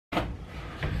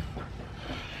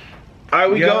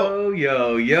Alright,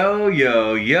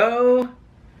 Yo.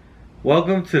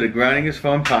 Welcome to the Grinding is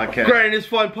Fun podcast. Grinding is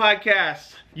Fun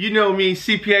podcast. You know me,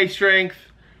 CPA Strength.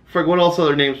 Frick, what else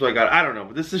other names do I got? I don't know,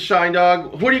 but this is Shine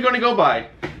Dog. What are you going to go by?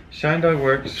 Shine Dog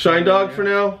works. Shine Dog for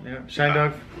now? Yeah, Shine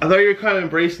Dog. I thought you were kind of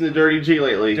embracing the Dirty G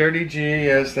lately. Dirty G,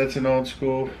 yes, that's an old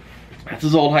school. That's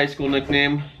his old high school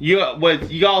nickname. You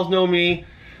guys know me.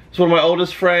 It's one of my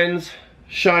oldest friends,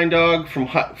 Shine Dog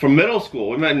from middle school.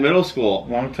 We met in middle school.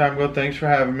 Long time ago. Thanks for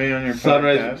having me on your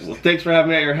podcast. Well, thanks for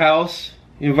having me at your house.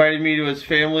 He invited me to his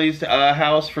family's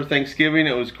house for Thanksgiving.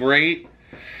 It was great.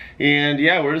 And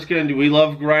yeah, we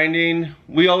love grinding.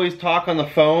 We always talk on the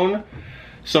phone.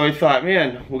 So we thought,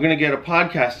 man, we're gonna get a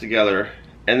podcast together.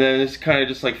 And then it's kind of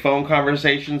just like phone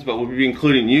conversations, but we'll be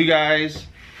including you guys.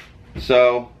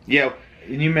 So yeah.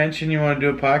 And you mentioned you want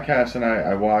to do a podcast, and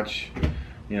I watch,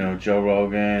 you know, Joe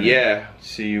Rogan. Yeah.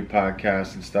 See you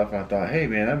podcast and stuff. I thought, hey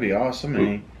man, that'd be awesome.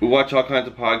 And we watch all kinds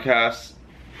of podcasts.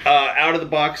 Out of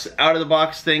the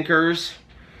box thinkers.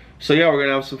 So yeah, we're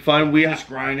gonna have some fun. We just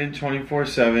grinding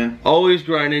 24/7. Always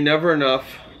grinding, never enough.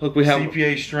 Look, we have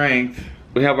CPA Strength.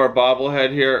 We have our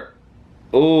bobblehead here.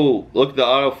 Oh, look at the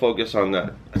autofocus on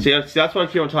that. See, that's what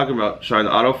I keep on talking about. Shine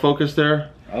the autofocus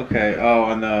there. Okay. Oh,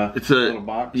 on the little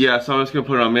box. Yeah, so I'm just gonna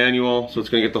put it on manual, so it's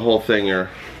gonna get the whole thing here.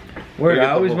 Word,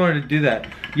 I always wanted to do that.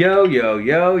 Yo.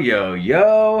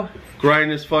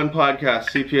 Grinding is Fun podcast,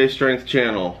 CPA Strength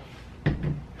channel.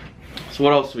 So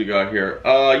what else do we got here?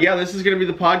 Yeah, this is gonna be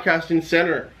the podcasting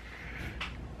center.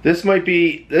 This might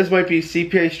be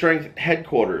CPA Strength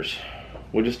headquarters.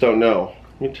 We just don't know.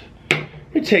 Let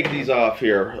me take these off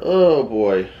here. Oh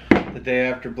boy. The day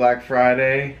after Black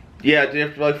Friday. Yeah, day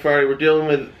after Black Friday. We're dealing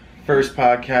with first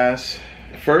podcast.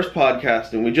 First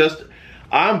podcasting.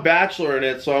 I'm bachelor in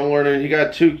it, so I'm learning. You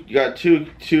got two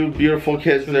beautiful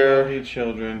kids there. Lovely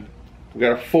children. We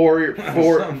got a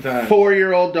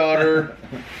four-year-old daughter.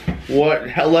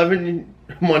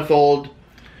 11-month-old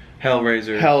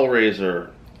Hellraiser.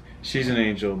 She's an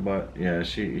angel, but yeah,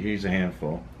 he's a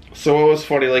handful. So it was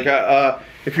funny, like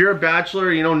if you're a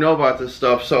bachelor, you don't know about this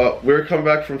stuff. So we were coming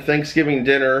back from Thanksgiving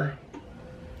dinner,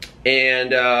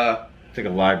 and it's like a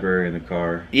library in the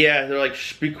car. Yeah, they're like,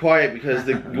 shh, be quiet, because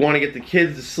you want to get the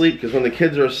kids to sleep, because when the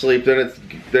kids are asleep, then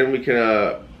we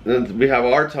can then we have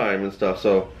our time and stuff.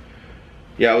 So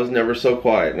yeah, I was never so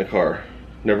quiet in the car,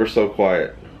 never so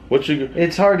quiet.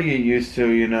 It's hard to get used to,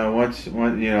 you know. Once you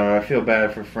know, I feel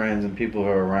bad for friends and people who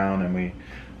are around, and we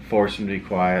force him to be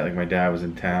quiet. Like my dad was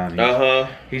in town.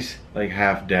 He's like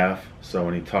half deaf, so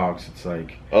when he talks, it's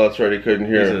like, oh, that's right, he couldn't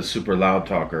hear. He's a super loud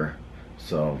talker,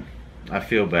 so I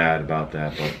feel bad about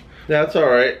that. But that's all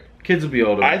right. Kids will be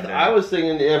older. I was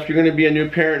thinking, if you're going to be a new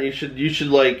parent, you should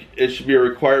like, it should be a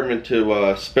requirement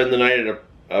to spend the night at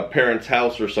a parent's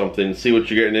house or something, see what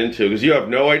you're getting into, because you have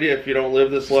no idea if you don't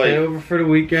live this life. Stay over for the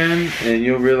weekend, and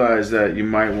you'll realize that you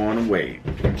might want to wait.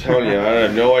 I'm telling you, I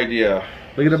have no idea.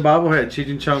 Look at the bobblehead, Cheech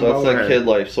and Chong bobblehead. So that's like kid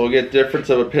life. So we'll get difference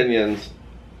of opinions.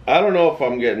 I don't know if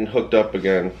I'm getting hooked up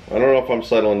again. I don't know if I'm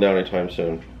settling down anytime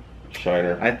soon.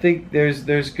 Shiner. I think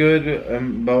there's good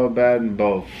and bad in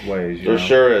both ways. There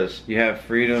sure is. You have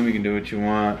freedom. You can do what you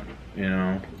want. You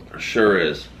know. There sure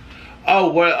is.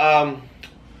 Oh, what?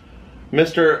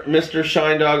 Mr.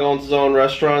 Shine Dog owns his own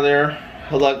restaurant there.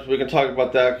 We can talk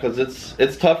about that, because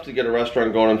it's tough to get a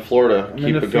restaurant going in Florida.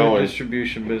 Keep it going. Food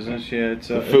distribution business, yeah. It's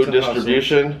a food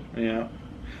distribution. Hustle. Yeah,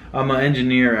 I'm an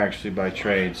engineer actually by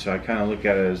trade, so I kind of look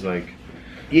at it as like,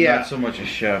 not so much a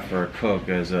chef or a cook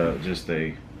as just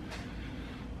a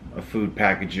food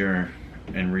packager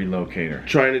and relocator.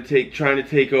 Trying to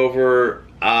take over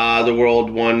the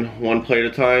world one plate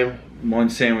at a time. One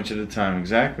sandwich at a time,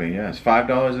 exactly, yes. $5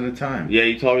 at a time. Yeah,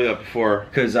 you told me that before.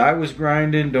 Because I was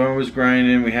grinding, Dorn was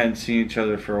grinding, we hadn't seen each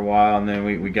other for a while, and then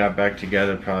we got back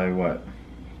together probably, what,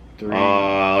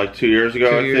 like 2 years ago,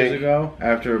 I think. 2 years ago,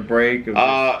 after a break of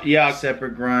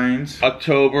separate grinds.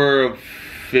 October of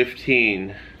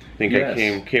 15, I think. Yes.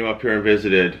 I came up here and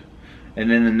visited. And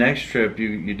then the next trip,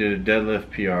 you did a deadlift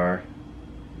PR.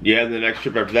 Yeah, the next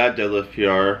trip after that, deadlift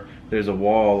PR. There's a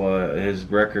wall, his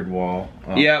record wall.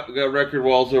 Yeah, we got record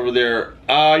walls over there.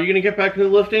 Are you gonna get back into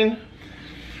lifting?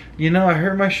 You know, I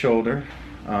hurt my shoulder,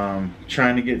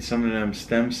 trying to get some of them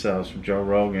stem cells from Joe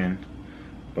Rogan.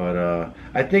 But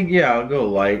I think, yeah, I'll go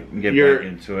light and get back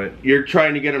into it. You're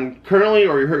trying to get them currently,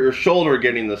 or you hurt your shoulder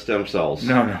getting the stem cells?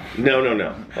 No. Okay.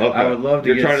 I would love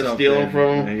to You're trying to steal them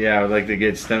from them? Yeah, I would like to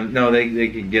get stem. No, they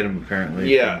can get them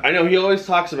currently. Yeah, I know. He always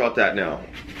talks about that now.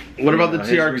 What about the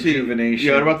TRT?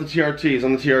 Yeah, what about the TRTs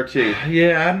on the TRT?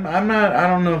 Yeah, I'm not. I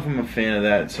don't know if I'm a fan of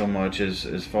that so much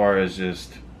as far as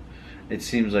just. It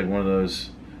seems like one of those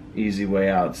easy way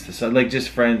out. So, like just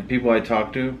friends, people I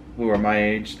talk to who are my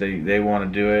age, they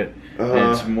want to do it.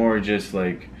 And it's more just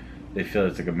like they feel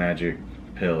it's like a magic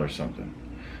pill or something.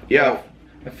 Yeah.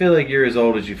 I feel like you're as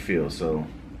old as you feel, so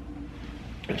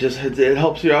it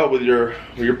helps you out with your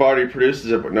body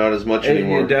produces it, but not as much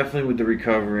anymore. Yeah, definitely with the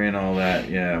recovery and all that.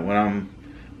 Yeah, when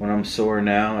I'm sore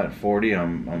now at 40,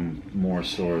 I'm more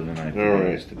sore than I think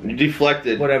I used to be. You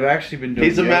deflected. What I've actually been doing.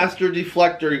 He's a master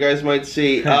deflector. You guys might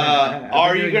see.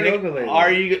 Are you gonna?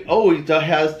 Are you? Oh, he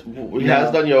has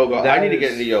done yoga. I need to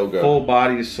get into yoga. Full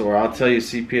body sore. I'll tell you,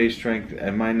 CPA Strength.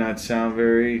 It might not sound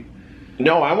very.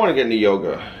 No, I want to get into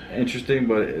yoga. Interesting,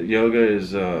 but yoga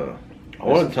is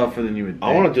tougher than you would think.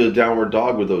 I want to do a downward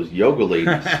dog with those yoga ladies.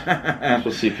 That's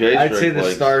what CPA Strength I'd say the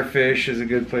likes. starfish is a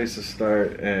good place to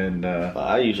start, and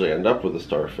I usually end up with a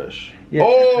starfish. Yeah.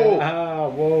 Oh!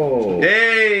 Whoa!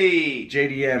 Hey!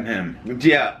 JDM him.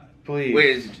 Yeah. Please.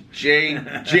 Wait, is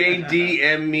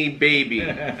JDM me baby.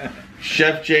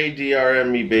 Chef JDRM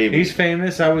me baby. He's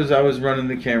famous. I was running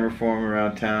the camera for him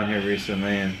around town here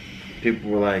recently, and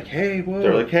people were like, "Hey, whoa!"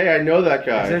 They're like, "Hey, I know that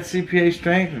guy." Is that CPA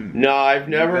Strength? No, I've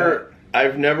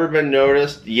never been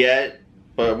noticed yet.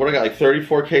 But what I got, like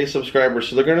 34K subscribers,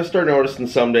 so they're gonna start noticing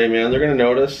someday, man. They're gonna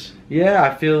notice. Yeah,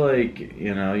 I feel like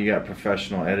you got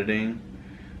professional editing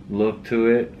look to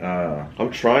it.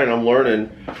 I'm trying. I'm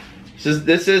learning.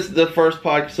 This is the first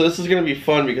podcast, so this is gonna be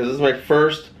fun because this is my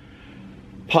first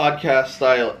podcast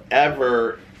style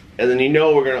ever. And then I'm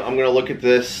gonna look at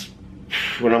this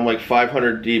when I'm like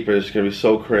 500 deep, and it's gonna be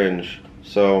so cringe.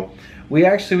 So we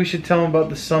should tell them about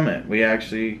the summit. We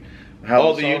actually. The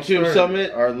YouTube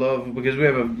summit? Our love, because we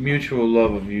have a mutual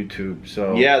love of YouTube.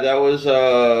 So yeah, that was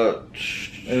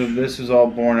this is all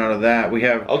born out of that. We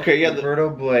have Roberto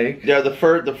Blake. Yeah, the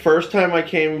first time I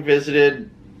came and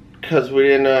visited, because we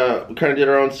didn't we kind of did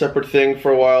our own separate thing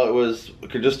for a while. It was,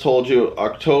 I just told you,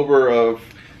 October of.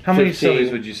 How many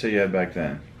subbies would you say you had back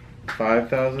then?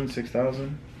 5,000,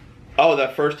 6,000? Oh,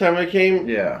 that first time I came?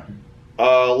 Yeah.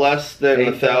 Less than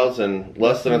 1,000.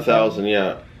 Less than 1,000.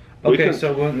 Yeah. Okay,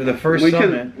 so the first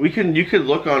summit. You could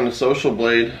look on the Social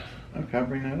Blade. Okay, I'll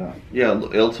bring that up. Yeah,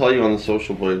 it'll tell you on the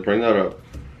Social Blade. Bring that up.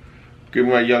 Give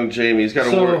me my young Jamie. He's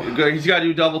got to work. He's got to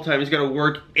do double time. He's got to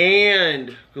work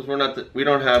and because we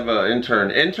don't have an intern.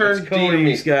 Intern,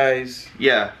 Cody's guys.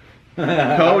 Yeah.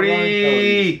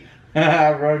 Cody.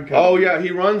 I run Cody. Oh yeah,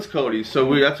 he runs Cody's.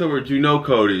 So that's what do you know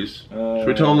Cody's? Should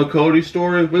we tell him the Cody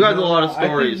story? We got a lot of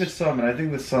stories. I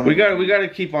think the summit. We got to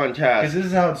keep on task. Because this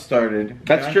is how it started.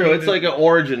 That's true. It's like an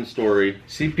origin story.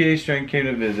 CPA Strength came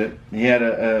to visit. He had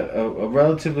a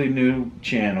relatively new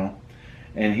channel,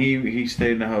 and he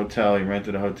stayed in a hotel. He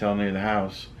rented a hotel near the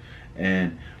house,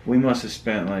 and we must have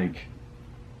spent like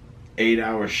 8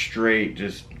 hours straight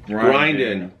just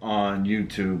grinding on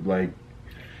YouTube, like.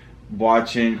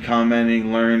 Watching,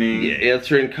 commenting, learning,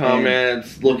 answering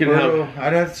comments, looking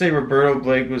I'd have to say Roberto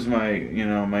Blake was my,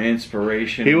 my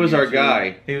inspiration. He was our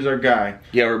guy. He was our guy.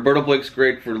 Yeah, Roberto Blake's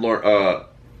great for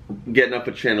getting up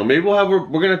a channel. Maybe we're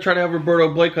gonna try to have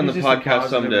Roberto Blake on the podcast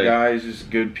someday. Guy, he's just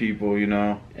good people,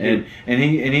 and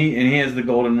he has the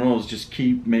golden rules. Just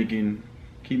keep making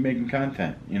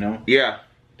content, Yeah.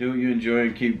 Do what you enjoy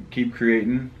and keep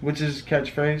creating. What's his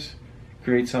catchphrase?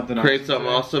 Create something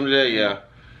awesome today. Yeah.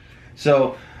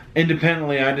 So,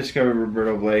 independently, I discovered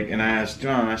Roberto Blake, and I asked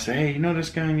John, I said, hey, you know this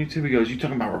guy on YouTube? He goes, you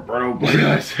talking about Roberto Blake?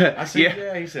 I said,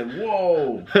 yeah. He said,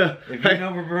 whoa. If you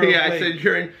know Roberto Blake. I said,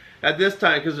 you're in, at this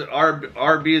time, because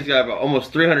RB's got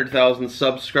almost 300,000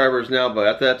 subscribers now, but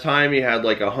at that time, he had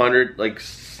like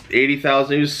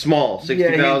 80,000. He was small,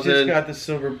 60,000. Yeah, he just got the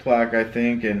silver plaque, I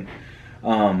think, and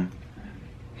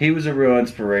he was a real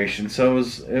inspiration. So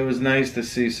it was nice to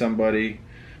see somebody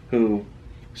who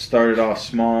started off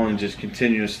small and just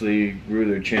continuously grew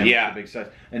their channel to big size.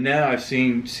 And now I've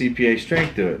seen CPA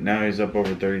Strength do it. Now he's up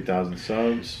over 30,000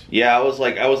 subs. Yeah, I was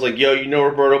like, yo,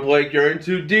 Roberto Blake, you're in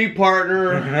too deep,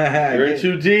 partner. You're in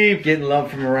too deep. Getting love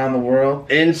from around the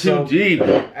world. In too deep.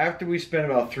 After we spent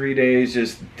about 3 days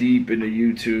just deep into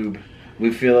YouTube,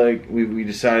 we feel like we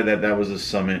decided that was a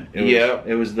summit.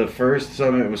 It was the first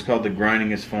summit. It was called the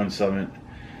Grinding is Fun Summit.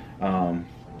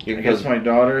 I guess my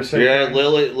daughter said. Yeah,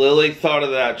 Lily thought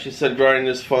of that. She said grinding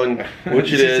is fun, which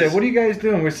she said, "What are you guys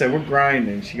doing?" We said, "We're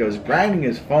grinding." She goes, "Grinding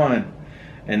is fun,"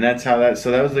 and that's how that. So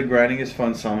that was the Grinding is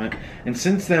Fun Summit. And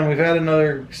since then, we've had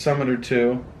another summit or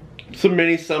two. Some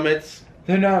mini summits.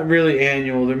 They're not really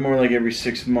annual. They're more like every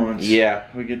 6 months. Yeah,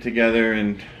 we get together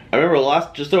and. I remember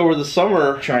just over the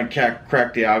summer. Try and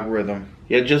crack the algorithm.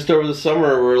 Yeah, just over the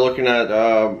summer, we were looking at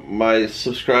my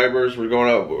subscribers were going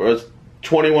up.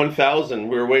 21,000.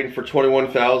 We were waiting for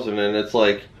 21,000, and it's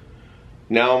like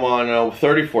Now I'm on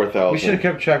 34,000. We should have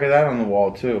kept track of that on the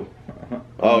wall too.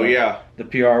 Oh yeah, the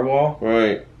PR wall.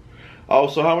 Right. Oh,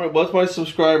 so how many? What's my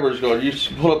subscribers going? You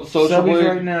just pull up the social Subbies blade?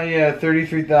 right now, yeah,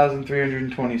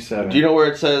 33,327. Do you know where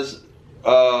it says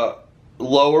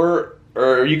lower,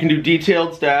 or you can do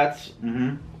detailed stats?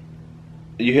 Mm-hmm.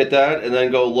 You hit that and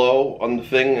then go low on the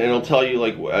thing, and it'll tell you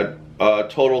like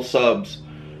total subs.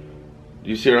 Do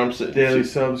you see what I'm saying? Daily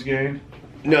subs gained.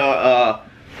 No,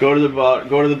 go to the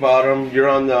bottom. You're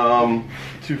on the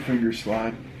 2-finger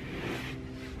slide.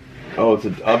 Oh, it's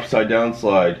an upside down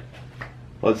slide.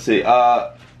 Let's see.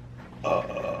 Here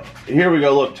we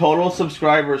go. Look, total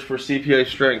subscribers for CPA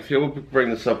Strength. Here, we'll bring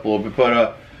this up a little bit.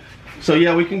 But so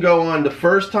yeah, we can go on. The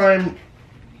first time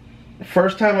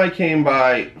I came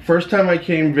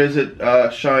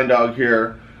visit Shine Dog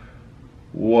here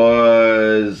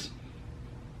was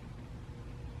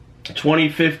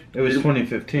 2015. It was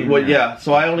 2015. Well, yeah.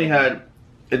 So I only had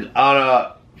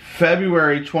on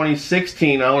February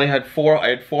 2016. I only had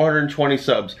 420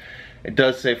 subs. It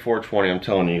does say 420. I'm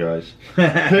telling you guys.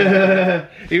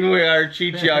 Even we are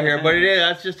cheat sheet out here, but it is.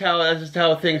 That's just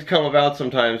how things come about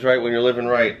sometimes, right? When you're living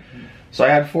right. So I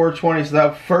had 420.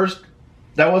 So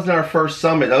that wasn't our first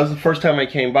summit. That was the first time I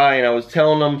came by, and I was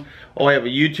telling them, oh, I have a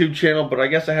YouTube channel, but I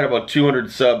guess I had about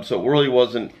 200 subs, so it really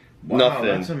wasn't nothing.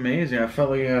 Wow, that's amazing. I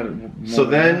felt like you had more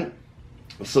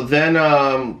so then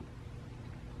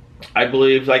I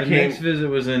believe I came. The next visit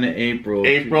was in April.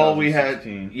 We had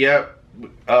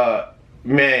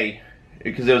May,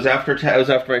 because it was after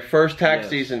my first tax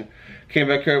season. Came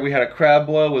back here. We had a crab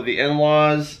boil with the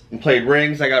in-laws and played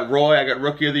rings. I got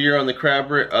Rookie of the Year on the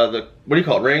crab. What do you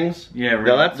call it? Rings? Yeah,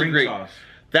 no, that's ring toss.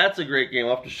 That's a great game.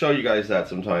 I'll have to show you guys that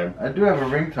sometime. I do have a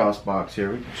ring toss box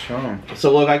here. We can show them.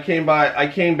 So look, I came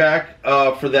back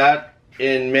for that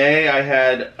in May. I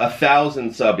had 1,000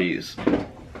 subbies.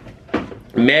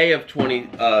 May of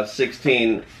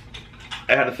 2016,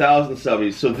 I had 1,000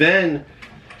 subbies. So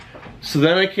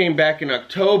then I came back in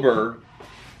October,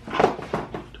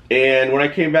 and when I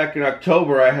came back in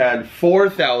October, I had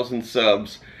 4,000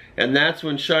 subs. And that's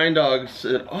when Shine Dog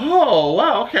said, oh,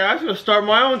 wow, okay, I was going to start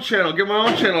my own channel, get my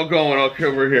own channel going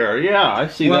over here. Yeah, I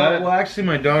see that. Well, actually,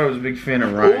 my daughter was a big fan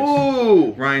of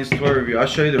Ryan's toy review. I'll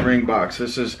show you the ring box.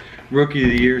 This is Rookie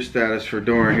of the Year status for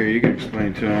Dora here. You can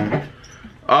explain to him.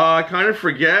 I kind of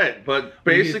forget, but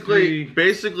basically,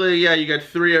 yeah, you got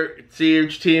 3, see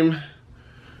each team.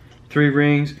 3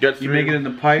 rings. You make it in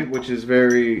the pipe, which is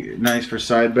very nice for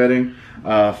side betting.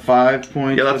 5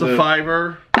 points. Yeah, that's a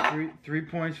 $5. 3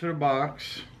 points for the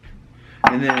box,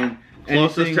 and then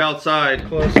closest to outside.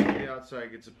 Closest to the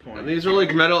outside gets a point. And these are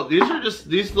like metal.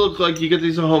 These look like you get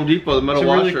these at Home Depot. The metal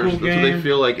washers. Really cool That's what they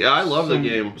feel like. Yeah, I love the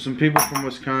game. Some people from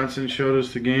Wisconsin showed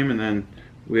us the game, and then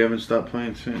we haven't stopped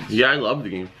playing since. Yeah, I love the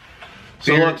game.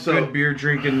 Good beer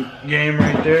drinking game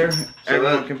right there.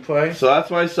 Everyone can play. So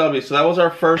that's my subby. So that was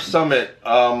our first summit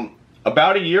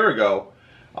about a year ago.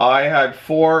 I had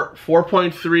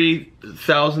 4.3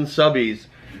 thousand subbies.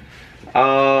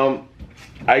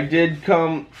 I did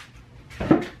come.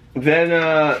 Then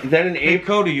in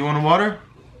April. Cody, you want a water?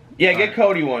 Yeah, get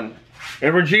Cody one.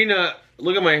 And Regina,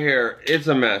 look at my hair. It's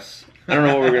a mess. I don't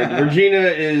know what we're gonna do. Regina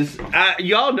is.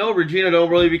 Y'all know Regina don't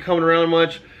really be coming around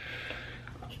much.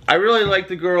 I really like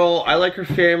the girl. I like her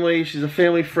family. She's a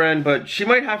family friend, but she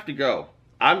might have to go.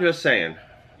 I'm just saying.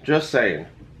 Just saying.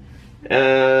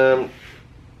 So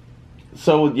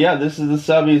yeah, this is the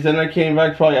subbies. Then I came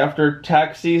back probably after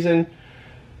tax season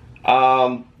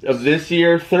of this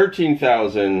year,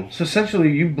 13,000. So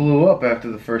essentially, you blew up after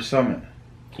the first summit.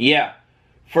 Yeah,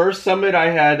 first summit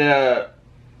I had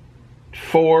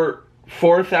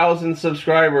 4,000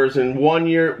 subscribers, and 1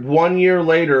 year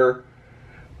later,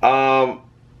 I'm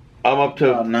up to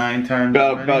about 9 times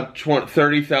about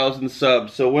 30,000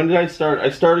 subs. So when did I start? I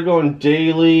started going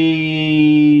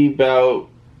daily about.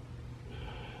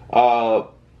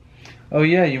 Oh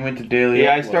yeah, you went to daily.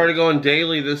 Yeah, I started going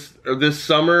daily this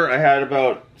summer. I had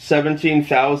about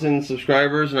 17,000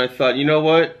 subscribers, and I thought, you know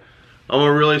what? I'm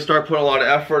gonna really start putting a lot of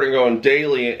effort and going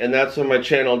daily, and that's when my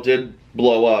channel did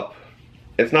blow up.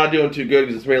 It's not doing too good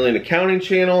because it's mainly an accounting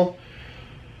channel.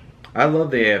 I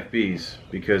love the AFBs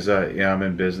because yeah, I'm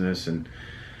in business, and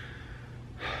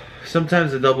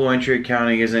sometimes the double entry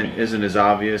accounting isn't as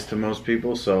obvious to most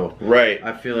people. So right,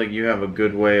 I feel like you have a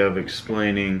good way of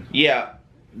explaining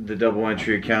the double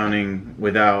entry accounting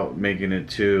without making it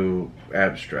too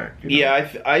abstract. You know? Yeah,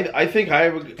 I think I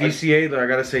have a DC Adler. I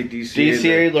gotta say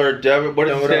DC Adler. Debit. What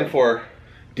does it stand for?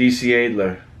 DC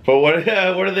Adler. But what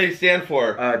do they stand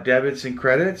for? Debits and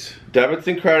credits. Debits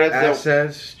and credits.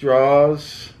 Assets,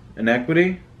 draws, and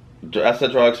equity.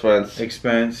 Asset, draw, expense.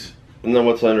 Expense. And then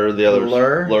what's under the other?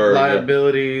 LUR,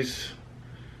 liabilities,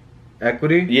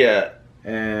 equity. Yeah.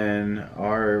 And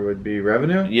R would be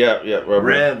revenue. Yeah.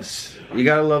 Revs. You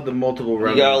gotta love the multiple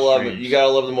revenue. You gotta love streams. it. You gotta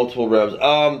love the multiple revs.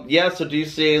 Yeah. So D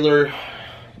Sailor.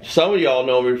 Some of y'all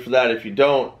know me for that. If you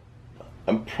don't,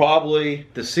 I'm probably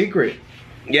The Secret.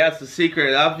 Yeah, it's The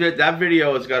Secret. That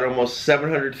video has got almost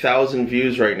 700,000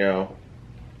 views right now.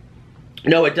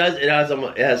 No, it does. It has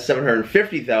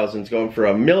 750,000. It's going for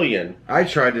 1 million. I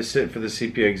tried to sit for the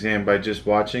CPA exam by just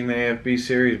watching the AFB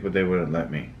series, but they wouldn't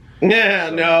let me. Yeah,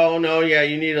 so. No, yeah,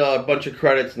 you need a bunch of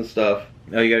credits and stuff.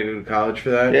 Oh, you gotta go to college for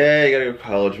that? Yeah, you gotta go to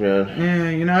college, man. Yeah,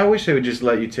 you know, I wish they would just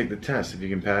let you take the test. If you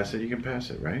can pass it, you can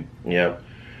pass it, right? Yep.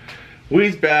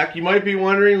 We's back. You might be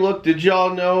wondering, look, did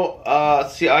y'all know,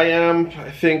 see, I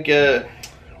think,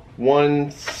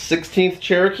 1/16th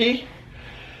Cherokee?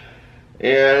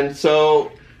 And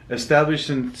so... Established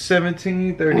in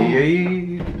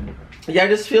 1738. Yeah, I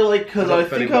just feel like, because I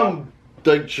think I'm,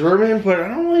 like, German, but I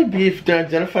don't really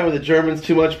identify with the Germans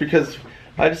too much, because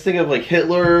I just think of, like,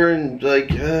 Hitler and, like,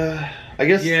 I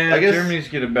guess... Yeah, Germany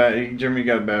got a bad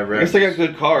rep. I guess they got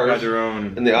good cars. By their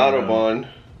own... In the Autobahn.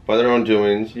 By their own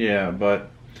doings. Yeah, but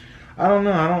I don't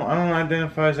know. I don't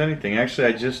identify as anything.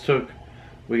 Actually,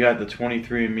 we got the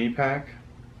 23andMe pack.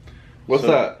 What's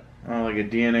that? Like a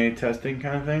DNA testing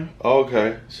kind of thing. Oh,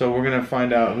 okay. So we're gonna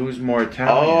find out who's more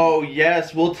Italian. Oh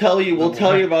yes, we'll tell you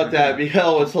about that.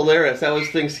 Because it's hilarious. That was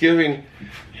Thanksgiving.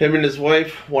 Him and his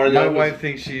wife wanted to know. My wife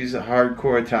thinks she's a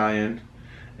hardcore Italian,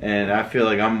 and I feel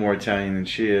like I'm more Italian than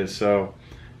she is. So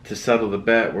to settle the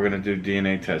bet, we're gonna do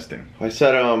DNA testing. I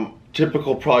said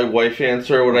typical probably wife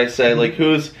answer. What I say, like,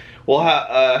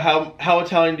 how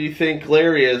Italian do you think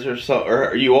Larry is,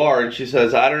 or you are? And she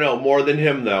says, I don't know, more than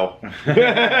him though.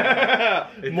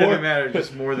 It doesn't matter,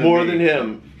 just more than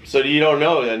him. So you don't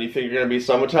know then? You think you're gonna be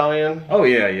some Italian? Oh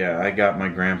yeah. I got my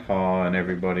grandpa and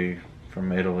everybody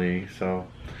from Italy, so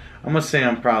I'm gonna say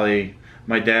I'm probably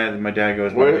my dad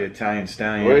goes by the Italian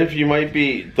stallion. What if you might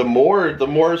be the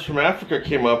Moors from Africa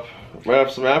came up? Might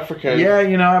have some African. Yeah,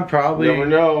 you know, I'm probably... You never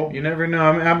know. You never know.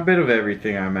 I'm a bit of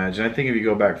everything, I imagine. I think if you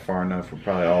go back far enough, we're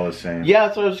probably all the same. Yeah,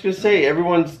 that's what I was going to say.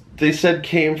 They said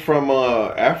came from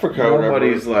Africa or whatever.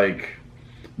 Nobody's like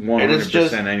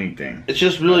 100% anything. It's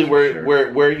just really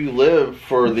where you live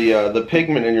for the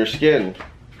pigment in your skin.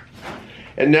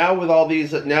 And now with all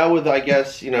these... Now with, I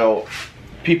guess, you know,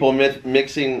 people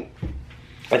mixing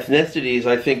ethnicities,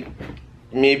 I think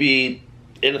maybe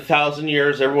in 1,000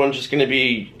 years, everyone's just going to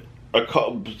be...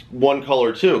 one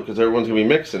color too, because everyone's gonna be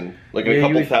mixing like in a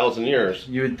couple thousand years.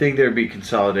 You would think there'd be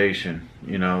consolidation,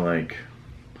 you know, like,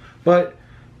 but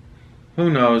who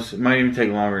knows? It might even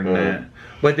take longer than that.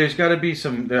 But there's got to be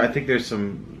some. I think there's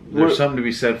something to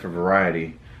be said for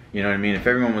variety. You know what I mean? If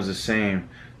everyone was the same,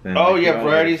 then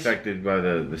variety affected by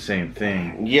the same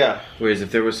thing. Yeah. Whereas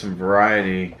if there was some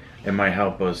variety, it might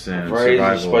help us in variety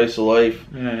survival. Is the spice of life.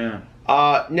 Yeah.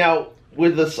 Now.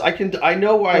 With this, I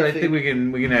know why. I think we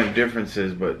can have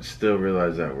differences, but still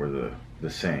realize that we're the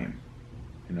same.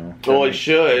 You know. Well, it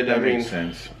should. That makes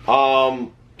sense.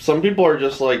 Some people are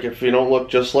just like, if you don't look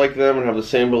just like them and have the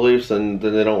same beliefs, then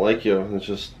they don't like you. It's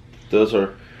just those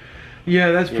are.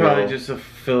 Yeah, that's probably just a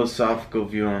philosophical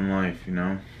view on life, you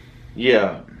know.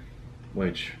 Yeah.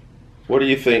 What do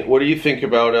you think? What do you think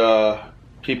about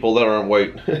people that aren't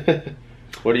white?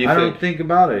 What do you think? I don't think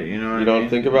about it. You know. You don't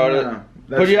think about it.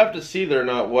 But you have to see they're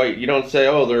not white. You don't say,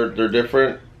 oh, they're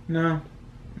different. No.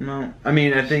 I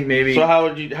mean, I think maybe. So how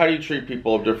do you treat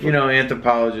people of different? You know,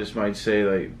 anthropologists might say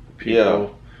like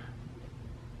people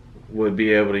would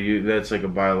be able to use. That's like a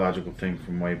biological thing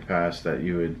from way past that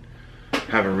you would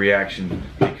have a reaction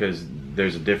because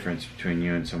there's a difference between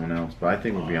you and someone else. But I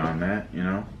think we're beyond that. You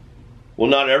know. Well,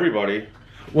 not everybody.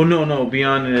 Well, no,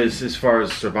 beyond it is as far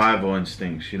as survival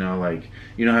instincts, you know, like,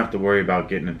 you don't have to worry about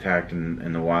getting attacked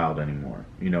in the wild anymore,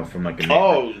 you know, from like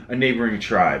a neighboring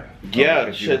tribe. Yeah,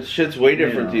 shit's way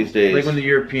different these days. Like when the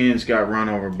Europeans got run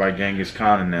over by Genghis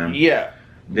Khan and them. Yeah.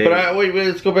 Wait,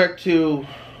 let's go back to...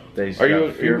 Are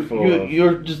you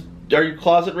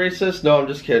closet racist? No, I'm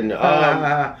just kidding.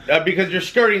 Because you're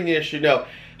skirting the issue. No.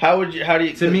 How do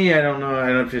you? To me, I don't know. I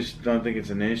don't think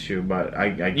it's an issue, but I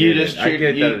get it. I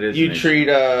get that it is. You treat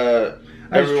I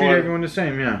just treat everyone the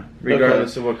same, yeah,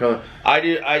 regardless of what color. I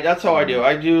do. That's how I do.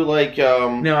 I do like.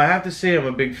 No, I have to say I'm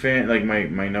a big fan. Like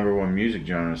my number one music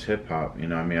genre is hip hop. You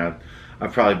know, I mean,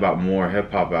 I've probably bought more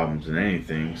hip hop albums than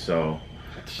anything. So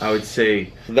I would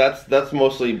say that's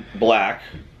mostly black.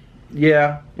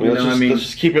 Yeah, let's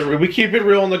just keep it. We keep it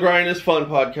real on the Grind is Fun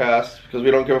podcast because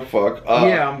we don't give a fuck.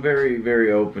 Yeah, I'm very,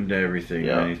 very open to everything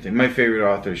and anything. My favorite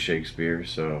author is Shakespeare,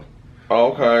 so.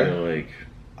 Okay. I feel like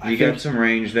You got some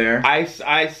range there. I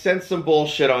sent some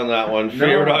bullshit on that one.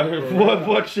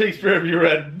 What Shakespeare have you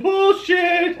read?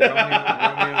 Bullshit! Romeo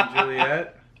and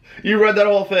Juliet. You read that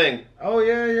whole thing? Oh,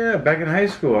 yeah. Back in high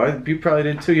school. You probably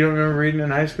did too. You don't remember reading in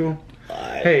high school?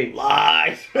 Hey.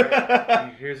 Lies.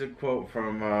 Here's a quote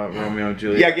from Romeo and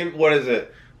Juliet. Yeah, what is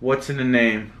it? What's in a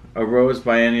name? A rose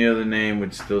by any other name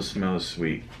would still smell as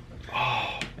sweet.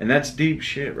 Oh. And that's deep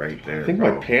shit right there. I think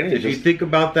my panties. Did you think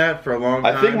about that for a long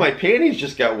time? I think my panties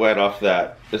just got wet off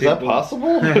that. Is that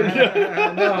possible? No,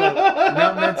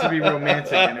 not meant to be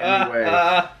romantic in any way.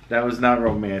 That was not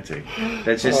romantic.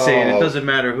 That's just saying it doesn't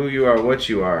matter who you are, what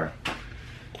you are.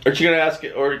 Are you gonna ask?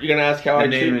 Or you're gonna ask how I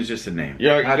treat? The name is just a name.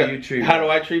 How do you treat? How do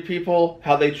I treat people?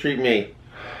 How they treat me?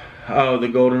 Oh, the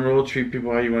golden rule: treat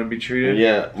people how you want to be treated.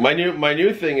 Yeah, my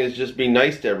new thing is just be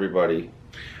nice to everybody.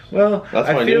 Well,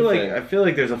 I feel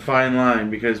like there's a fine line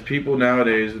because people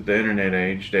nowadays with the internet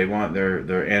age, they want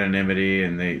their anonymity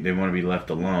and they want to be left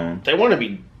alone. They want to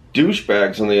be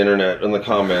douchebags on the internet in the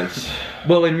comments.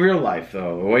 Well, in real life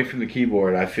though, away from the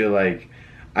keyboard, I feel like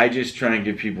I just try and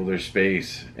give people their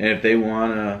space, and if they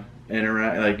want to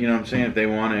interact, like, you know what I'm saying, if they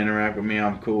want to interact with me,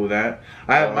 I'm cool with that.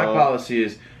 My policy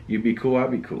is you be cool, I'll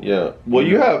be cool. Yeah. Well,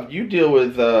 you deal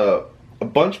with a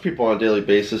bunch of people on a daily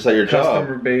basis at your job.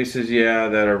 Customer bases, yeah,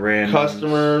 that are random.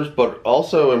 Customers, but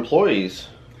also employees.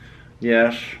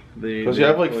 Yes. Because you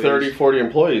have like 30, 40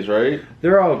 employees, right?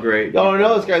 They're all great. Oh,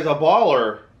 no, this guy's a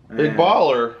baller. Big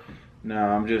baller. No,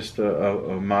 I'm just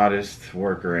a modest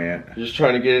worker ant. You're just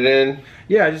trying to get it in?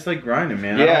 Yeah, I just like grinding,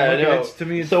 man. Yeah, I know. To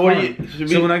me, it's so fun.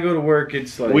 So when I go to work,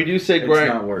 it's like we do say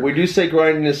not work. We do say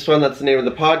grinding is fun. That's the name of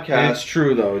the podcast. And it's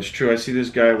true though. It's true. I see this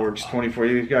guy works 24.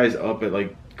 This guy's up at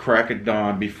like crack of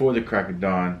dawn, before the crack of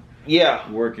dawn.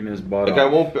 Yeah, working his butt off. I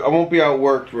won't be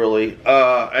outworked really.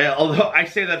 Although I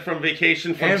say that from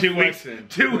vacation from 2 weeks,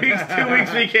 2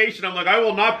 weeks vacation. I'm like, I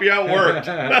will not be outworked.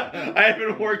 I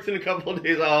haven't worked in a couple of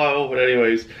days. But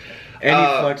anyways, and he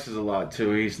flexes a lot too.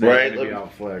 He's not going to be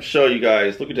outflexed. Show you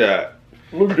guys. Look at that.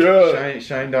 Look at that.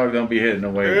 Shine dog don't be hitting the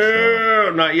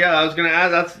weights. Not yet. I was gonna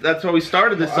ask. That's why we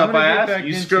started this up. I asked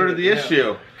you skirted the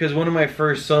issue because one of my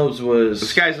first subs was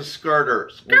this guy's a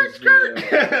skirter. Skirt.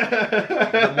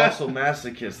 The muscle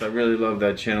masochist. I really love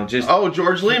that channel.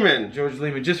 George Lehman. George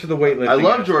Lehman, just for the weightlifting. I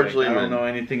love George Lehman. I don't know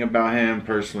anything about him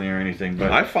personally or anything,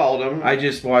 but I followed him. I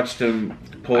just watched him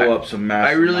pull up some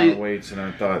massive amount of weights, and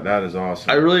I thought that is awesome.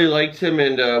 I really liked him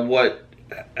and what.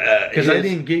 Because I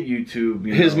didn't get YouTube.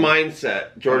 His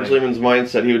mindset, George Lehman's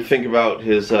mindset. He would think about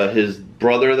his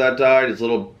brother that died, his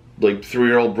little like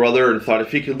 3-year-old brother, and thought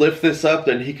if he could lift this up,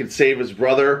 then he could save his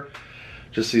brother.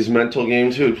 Just these mental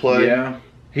games he would play. Yeah,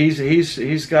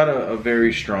 he's got a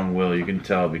very strong will. You can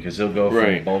tell because he'll go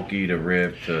from bulky to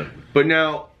ripped to. But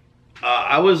now.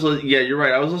 You're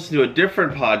right. I was listening to a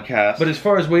different podcast. But as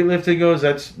far as weightlifting goes,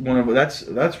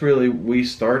 that's really we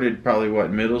started probably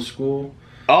middle school.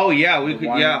 Oh yeah,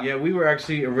 we were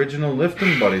actually original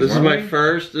lifting buddies. This is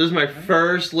my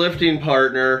first lifting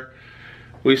partner.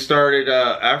 We started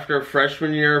after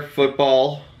freshman year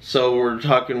football, so we're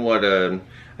talking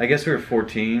I guess we were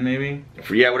 14 maybe.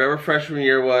 Yeah, whatever freshman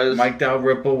year was. Mike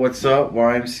Dalrymple, what's up?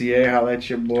 YMCA, holla at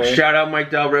your boy. Shout out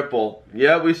Mike Dalrymple.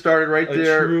 Yeah, we started right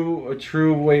there. A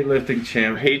true weightlifting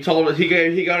champ. He told us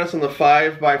he got us on the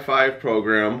 5x5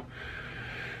 program.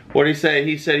 What did he say?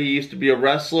 He said he used to be a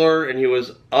wrestler, and he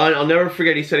was I'll never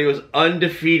forget. He said he was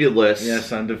undefeatedless.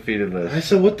 Yes, undefeatedless. I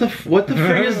said, what the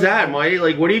frig is that, Mike?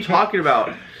 Like, what are you talking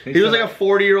about? He was like a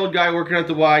 40-year-old guy working at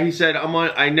the Y. He said,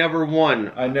 I never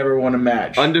won. I never won a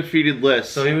match. Undefeated-less.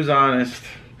 So he was honest.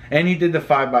 And he did the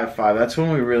 5x5. That's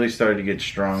when we really started to get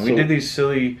strong. We did these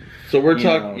silly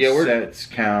sets,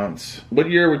 counts. What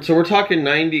year? So we're talking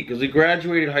 90, because we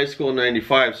graduated high school in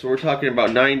 95. So we're talking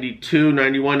about 92,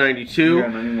 91, 92. Yeah,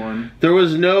 91. There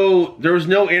was no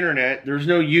internet. There was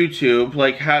no YouTube.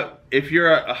 Like, if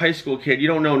you're a high school kid, you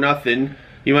don't know nothing.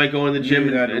 You might go in the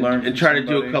gym and try to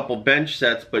do a couple bench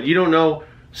sets, but you don't know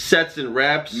sets and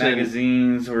reps.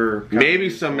 Magazines or maybe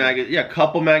some a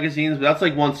couple magazines, but that's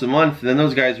like once a month. And then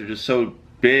those guys are just so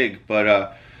big.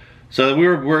 But so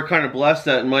we're kind of blessed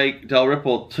that Mike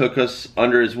Dalrymple took us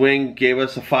under his wing, gave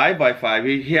us a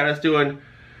 5x5. He had us doing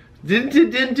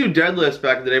didn't do deadlifts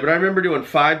back in the day, but I remember doing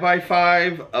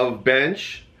 5x5 of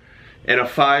bench and a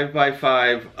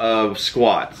 5x5 of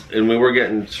squats, and we were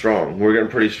getting strong. We're getting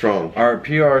pretty strong. Our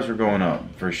PRs are going up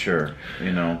for sure.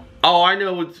 You know. Oh, I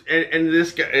know. And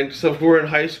this guy, and so if we're in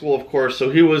high school, of course. So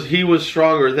he was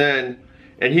stronger then,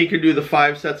 and he could do the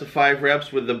 5 sets of 5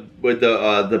 reps with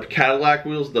the Cadillac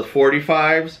wheels, the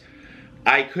 45s.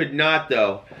 I could not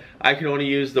though. I could only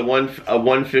use the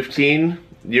 115.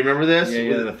 Do you remember this?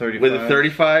 Yeah, the 35. With the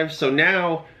 35. So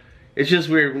now It's just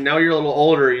weird. Now you're a little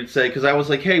older, you'd say, because I was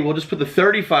like, hey, we'll just put the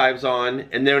 35s on,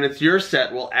 and then when it's your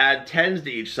set, we'll add 10s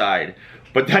to each side.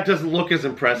 But that doesn't look as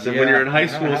impressive when you're in high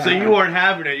school. So you weren't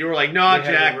having it. You were like, nah,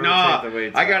 Jack, nah.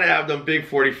 I got to have them big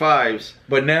 45s.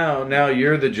 But now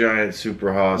you're the giant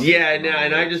super hoss. Yeah,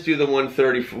 and I just do the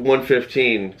 130,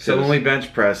 115. So only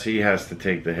bench press, he has to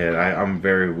take the hit. I'm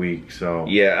very weak, so.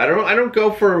 Yeah, I don't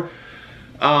go for...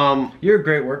 You're a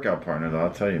great workout partner, though,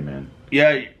 I'll tell you, man.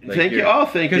 Yeah, thank you. Oh,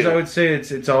 thank you. Because I would say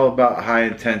it's all about high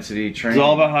intensity training. It's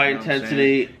all about high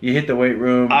intensity. You hit the weight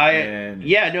room.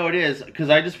 Yeah, no, it is. Because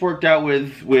I just worked out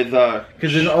with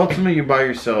because ultimately you're by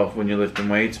yourself when you're lifting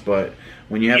weights, but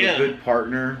when you have a good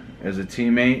partner as a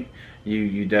teammate,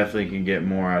 you definitely can get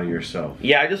more out of yourself.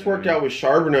 Yeah, I just worked out with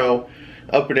Charbonneau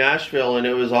up in Asheville, and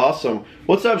it was awesome.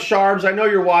 What's up, Sharbs? I know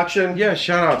you're watching. Yeah,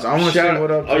 shout-outs. I want to say what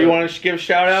up to... Oh, you want to give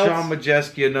shout-outs? Sean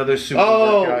Majeski, another super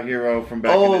workout hero from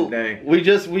back in the day. We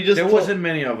just there wasn't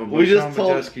many of them, but we just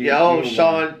told...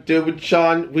 Sean, dude,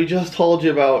 Sean, we just told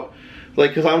you about... Like,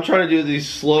 because I'm trying to do these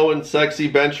slow and sexy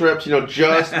bench reps, you know,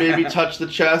 just maybe touch the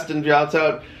chest and bounce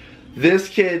out. This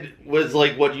kid was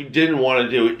like what you didn't want to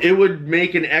do. It would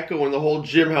make an echo in the whole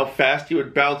gym how fast he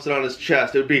would bounce it on his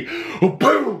chest. It would be, oh,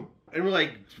 boom! And we're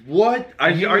like, what? Are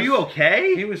you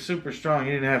okay? He was super strong.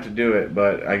 He didn't have to do it,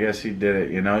 but I guess he did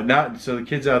it, you know. So the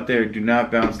kids out there, do not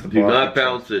bounce the ball. Do not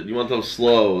bounce it. You want those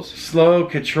slows. Slow,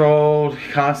 controlled,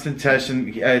 constant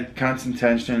tension. Constant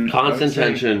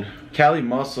tension. Cali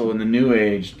Muscle in the new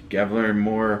age, I've learned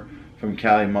more from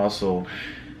Cali Muscle.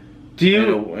 Do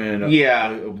you?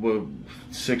 In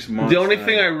 6 months. The only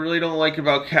thing I really don't like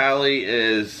about Cali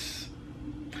is...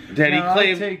 That he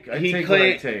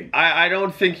claimed, I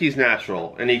don't think he's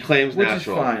natural, and he claims natural.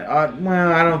 Which is fine.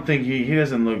 Well, I don't think he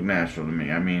doesn't look natural to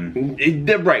me. I mean,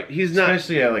 right? He's not,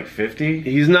 especially at like 50.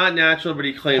 He's not natural, but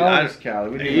he claims. How old is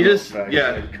Cali? He just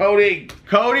Cody,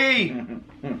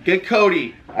 get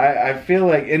Cody. I feel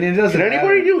like, and it doesn't. Can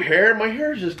anybody do hair? My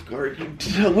hair is just.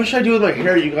 What should I do with my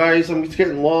hair, you guys? It's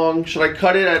getting long. Should I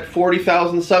cut it at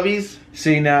 40,000 subbies?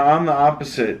 See, now I'm the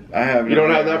opposite. You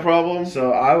don't have that problem?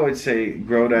 So I would say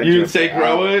grow that. You would say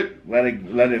grow it? Let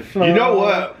it flow. You know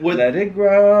what? Let it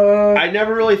grow. I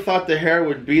never really thought the hair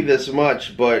would be this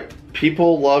much, but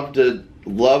people love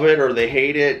it or they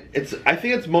hate it. I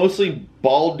think it's mostly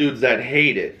bald dudes that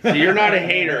hate it. So you're not a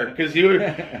hater because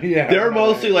they're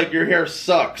mostly like your hair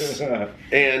sucks.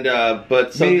 And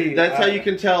that's how you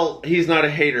can tell he's not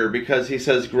a hater because he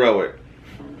says grow it.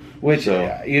 Which,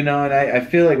 you know, and I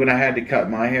feel like when I had to cut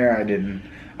my hair,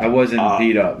 I wasn't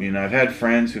beat up. You know, I've had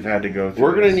friends who've had to go through.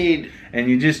 We're gonna need. And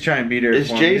you just try and beat her. Is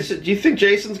Jason? Do you think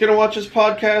Jason's gonna watch this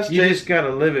podcast? You just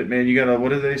gotta live it, man. You gotta. What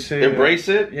do they say? Embrace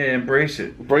it. Yeah, embrace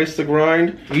it. Embrace the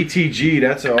grind. ETG.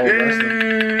 That's all.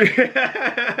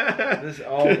 This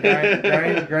all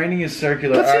grinding is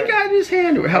circular. What's he got in his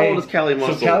hand? How old is Cali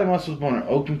Muscle? So Cali Muscle was born in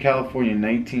Oakland, California, in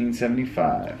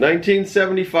 1975.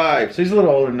 1975. So he's a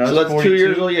little older than us. So that's 42. 2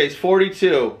 years old. Yeah, he's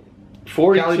 42.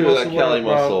 42. That Cali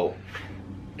Muscle.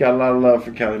 Got a lot of love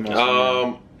for Cali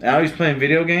Muscle. Now he's playing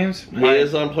video games. He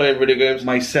is on playing video games.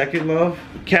 My second love.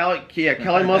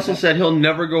 Cali Muscle said he'll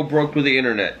never go broke with the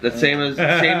internet. The same as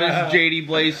JD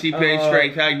Blaze, CPA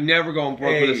Strength. I never go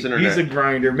broke with this internet. He's a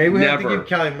grinder. Maybe we have to give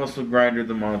Cali Muscle grinder of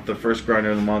the month, the first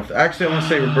grinder of the month. Actually, I want to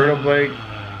say Roberto Blake,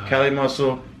 Cali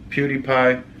Muscle,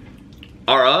 PewDiePie.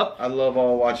 Are up. I love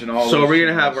watching all. So are we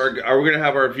gonna have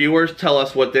our viewers tell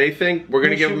us what they think? We're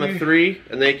gonna give them a 3,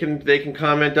 and they can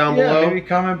comment down below. Maybe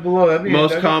comment below.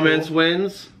 Most comments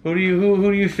wins. Who do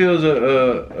you feel is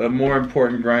a more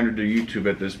important grinder to YouTube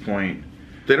at this point?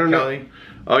 They don't know.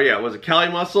 Oh yeah, was it Cali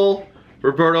Muscle,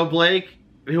 Roberto Blake?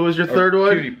 Who was your third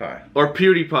one? PewDiePie. Or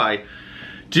PewDiePie.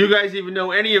 Do you guys even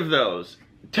know any of those?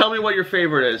 Tell me what your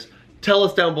favorite is. Tell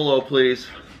us down below, please.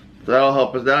 That'll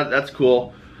help us. That's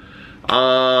cool.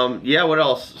 Yeah, what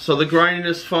else? So the grinding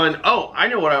is fun. Oh, I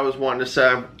know what I was wanting to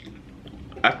say.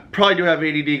 I probably do have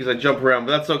ADD because I jump around,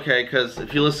 but that's okay because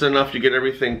if you listen enough, you get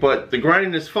everything. But the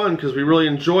grinding is fun because we really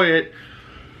enjoy it.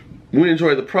 We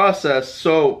enjoy the process.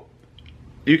 So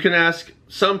you can ask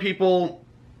some people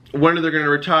when are they going to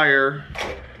retire,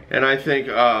 and I think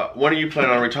when are you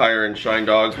planning on retiring, Shine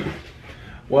Dog?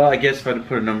 Well, I guess if I had to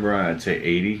put a number on it, I'd say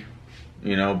 80.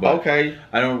 You know, but okay.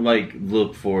 I don't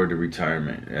look forward to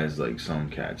retirement as some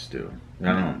cats do. I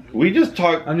don't. We just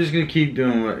talk. I'm just gonna keep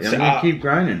doing what I'm gonna keep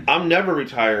grinding. I'm never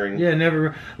retiring. Yeah,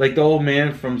 never. Like the old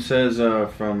man from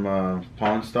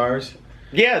Pawn Stars.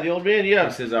 Yeah, the old man. Yeah.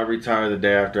 He says I'll retire the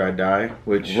day after I die,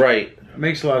 which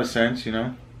makes a lot of sense, you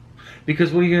know.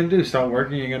 Because what are you gonna do? Stop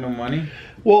working? You got no money.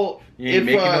 Well, you ain't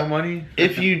making no money.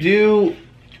 If you do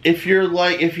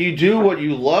what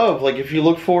you love, like if you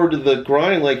look forward to the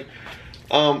grind, like.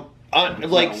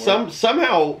 like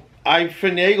somehow I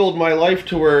finagled my life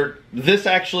to where this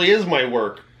actually is my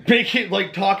work. Making,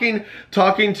 like, talking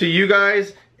to you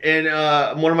guys and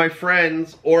one of my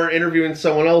friends, or interviewing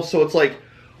someone else. So it's like,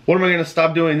 what am I going to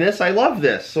stop doing this? I love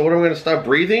this. So what am I going to stop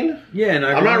breathing? Yeah, and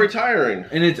I'm not retiring.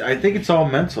 And I think it's all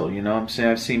mental. You know what I'm saying?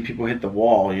 I've seen people hit the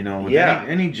wall. You know, with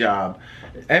any job.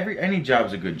 Any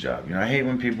job's a good job. You know, I hate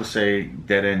when people say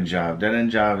dead end job. Dead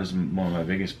end job is one of my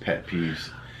biggest pet peeves.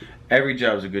 Every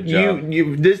job's a good job.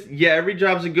 Every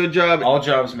job's a good job. All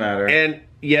jobs matter. And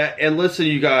listen,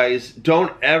 you guys,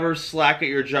 don't ever slack at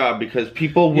your job, because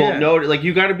people will know. Like,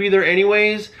 you got to be there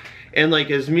anyways. And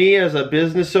like, as a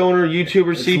business owner,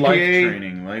 YouTuber, it's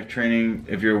CPA, life training.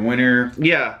 If you're a winner,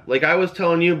 yeah. Like I was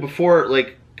telling you before,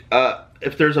 like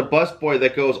if there's a busboy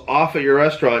that goes off at your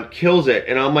restaurant, kills it,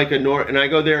 and I'm like and I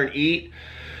go there and eat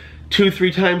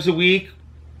 2-3 times a week,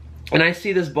 and I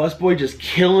see this busboy just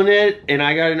killing it, and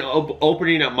I got an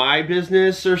opening at my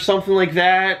business or something like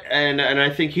that, and I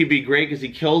think he'd be great because he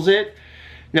kills it.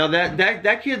 Now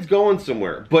that kid's going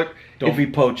somewhere, but don't be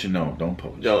poaching. No, don't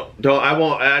poach. No, don't. I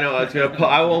won't. I know it's gonna.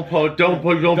 I won't poach. Don't be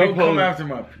poaching. Come after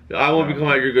my. I won't be coming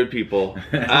after your good people.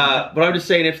 But I'm just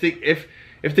saying, if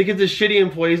the kid's a shitty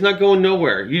employee, he's not going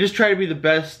nowhere. You just try to be the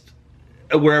best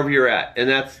wherever you're at, and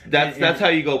that's how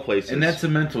you go places. And that's a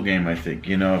mental game, I think.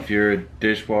 You know, if you're a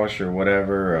dishwasher or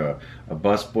whatever, a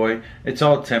busboy, it's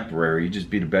all temporary. You just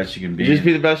be the best you can be. You just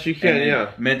be the best you can.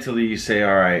 Yeah. Mentally, you say,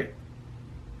 all right,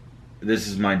 this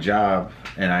is my job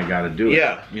and I got to do it.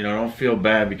 Yeah. You know, don't feel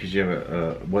bad because you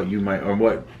have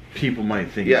what people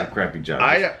might think is a crappy job.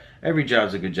 Every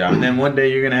job's a good job. And then one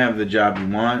day you're going to have the job you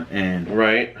want, and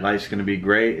life's going to be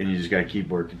great, and you just got to keep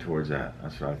working towards that.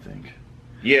 That's what I think.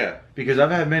 Yeah. Because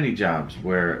I've had many jobs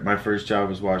where my first job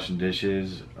was washing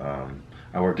dishes.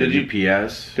 I worked at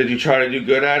UPS. Did you try to do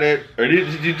good at it? Or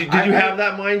did you have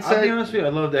that mindset? I'll be honest with you, I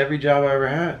loved every job I ever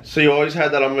had. So you always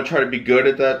had that, I'm going to try to be good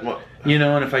at that? You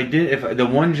know, and if the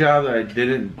one job that I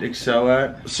didn't excel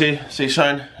at... See,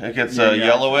 Shine? It gets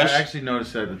yellowish. I actually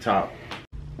noticed it at the top.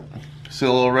 See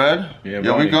a little red? Yeah,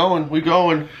 we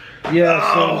going.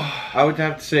 Yeah, so I would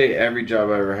have to say every job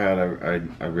I ever had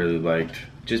I really liked.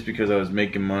 Just because I was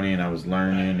making money and I was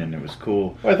learning and it was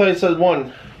cool. I thought you said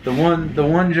one. The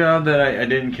one job that I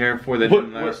didn't care for that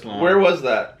didn't last long. Where was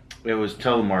that? It was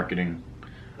telemarketing.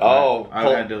 Oh, I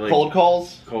had to, like, cold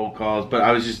calls? Cold calls, but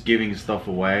I was just giving stuff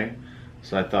away.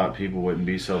 So I thought people wouldn't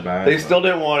be so bad. They still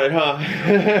didn't want it,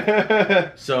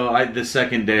 huh? So the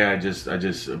second day I just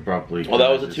abruptly. Oh, that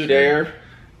was a 2-dayer?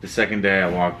 The second day I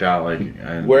walked out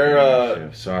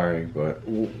like. Sorry, but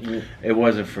it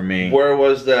wasn't for me. Where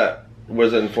was that?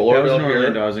 Was it in Florida? That was in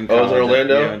Orlando. I was in college. Oh, was it in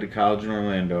Orlando? Yeah, I went to college in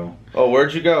Orlando. Oh,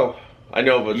 where'd you go? I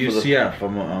know, but UCF.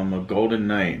 I'm a Golden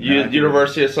Knight.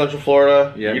 University of Central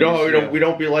Florida. Yeah. We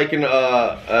don't be liking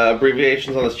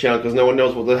abbreviations on this channel because no one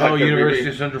knows what the heck. Oh, University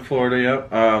of Central Florida.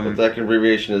 Yep. What that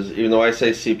abbreviation is, even though I say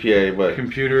CPA, but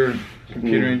computer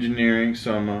engineering.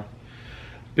 So I'm a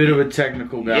bit of a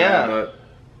technical guy. Yeah. But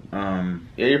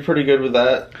yeah, you're pretty good with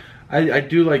that. I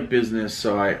do like business,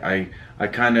 so I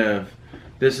kind of.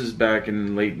 This is back in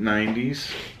the late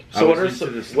 '90s. So what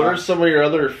are some of your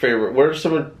other favorite? What's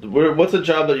a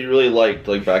job that you really liked,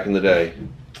 like back in the day?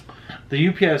 The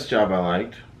UPS job I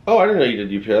liked. Oh, I didn't know you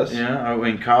did UPS. Yeah,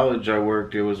 in college I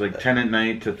worked. It was like 10 at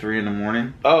night to 3 in the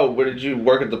morning. Oh, where did you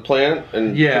work at the plant?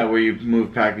 Yeah, where you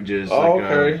move packages. Oh, like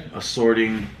okay. A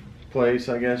sorting place,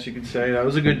 I guess you could say. That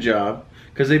was a good job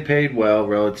because they paid well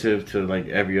relative to like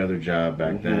every other job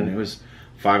back then. It was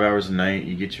 5 hours a night.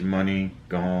 You get your money,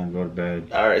 go home, go to bed.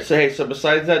 All right. So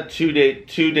besides that two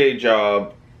day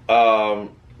job,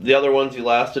 the other ones you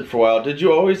lasted for a while. Did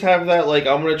you always have that, like,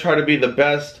 I'm gonna try to be the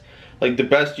best, like the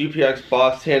best UPS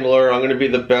box handler? I'm gonna be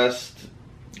the best.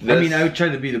 I mean, I would try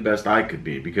to be the best I could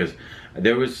be because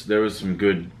there was some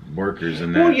good workers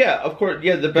in that. Well, yeah, of course,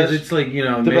 yeah, the best. Because it's like, you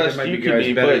know, the best might be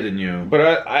guys better than you.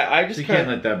 But I just so you can't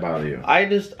let that bother you. I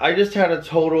just had a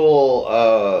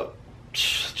total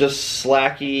just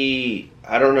slacky,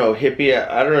 I don't know, hippie,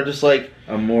 I don't know, just like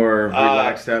a more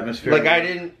relaxed atmosphere. Like I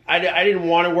didn't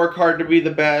want to work hard to be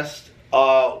the best,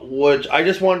 which I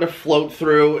just wanted to float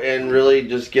through and really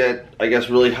just get, I guess,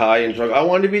 really high and drunk. I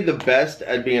wanted to be the best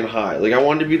at being high. Like I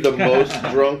wanted to be the most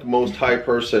drunk, most high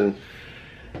person,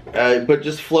 but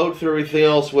just float through everything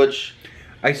else, which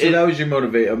I see that was your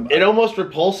motivation. It almost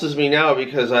repulses me now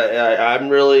because I'm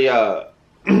really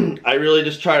I really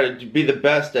just try to be the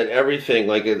best at everything.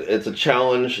 Like it's a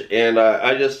challenge, and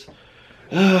I just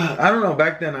I don't know.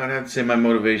 Back then, I'd have to say my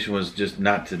motivation was just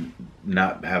not to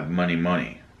have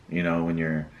money. You know, when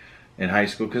you're in high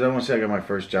school, because I want to say I got my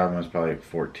first job when I was probably like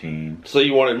 14. So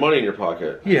you wanted money in your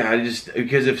pocket? Yeah,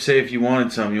 because if you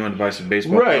wanted something, you wanted to buy some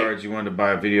baseball cards, you wanted to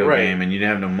buy a video game, and you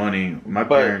didn't have no money. My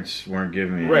parents weren't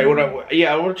giving me. Right. What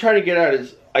I'm trying to get at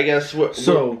is, I guess we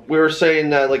were saying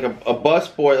that like a bus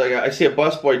boy, like I see a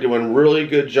bus boy doing a really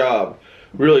good job,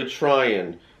 really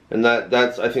trying. And I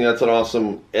think that's an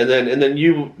awesome. And then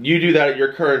you do that at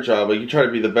your current job. Like you try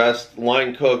to be the best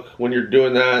line cook when you're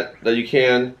doing that you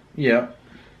can. Yeah.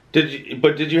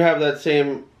 Did you have that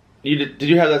same? Did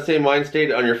you have that same mind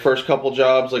state on your first couple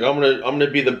jobs? Like I'm gonna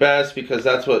be the best because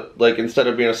that's what, like, instead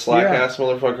of being a slack ass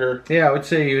motherfucker. Yeah, I would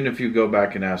say even if you go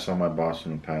back and ask all my bosses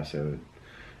in the past,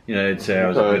 they'd say I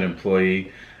was a good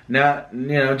employee. Not,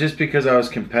 just because I was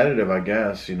competitive, I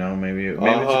guess, maybe it's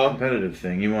a competitive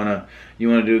thing. You wanna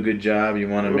do a good job. You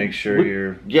wanna make sure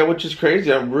you're. Yeah, which is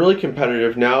crazy. I'm really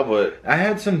competitive now, but I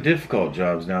had some difficult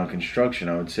jobs now in construction.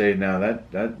 I would say now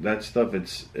that stuff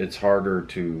it's harder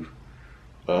to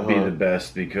be the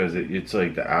best because it's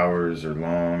like the hours are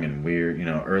long and weird.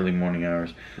 Early morning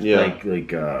hours. Yeah.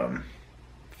 Like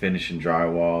finishing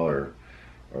drywall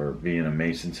or being a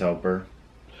mason's helper.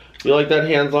 You like that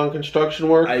hands-on construction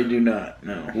work? I do not.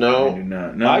 No. No. I do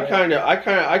not. No. I kind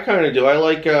of do. I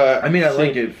like. I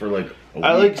like it for like.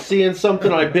 I like seeing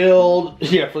something I build.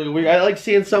 Yeah, for a week. I like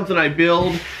seeing something I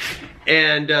build,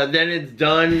 and then it's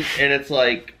done, and it's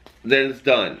like, then it's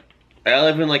done. I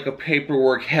live in like a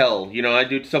paperwork hell. I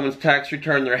do someone's tax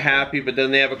return, they're happy, but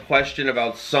then they have a question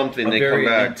about something. They come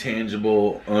back.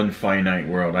 Intangible, unfinite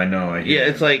world. I know. Yeah,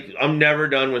 it's like I'm never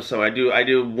done with some. I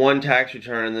do one tax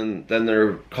return, and then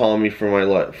they're calling me for my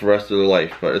life, for the rest of their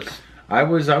life. But it's. I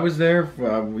was there.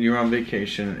 You were on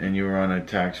vacation, and you were on a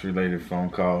tax-related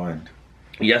phone call, and.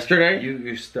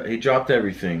 Yesterday? He dropped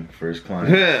everything for his client.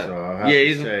 So I'll have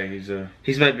to say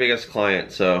he's my biggest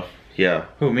client. So yeah.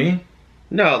 Who, me?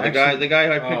 No, the guy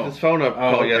who I picked his phone up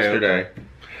called yesterday.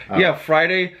 Okay. Yeah,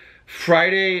 Friday,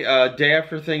 day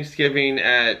after Thanksgiving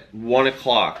at 1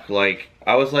 o'clock. Like,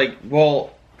 I was like,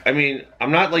 well, I mean,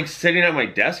 I'm not like sitting at my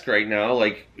desk right now.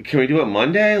 Like, can we do it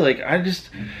Monday? Like, I don't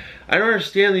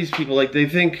understand these people. Like, they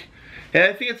think, and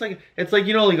I think it's like like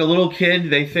a little kid.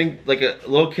 They think like a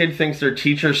little kid thinks their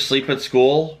teachers sleep at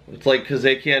school. It's like because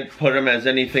they can't put them as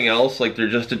anything else. Like they're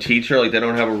just a teacher. Like they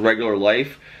don't have a regular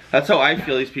life. That's how I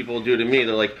feel these people do to me.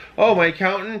 They're like, oh, my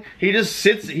accountant, he just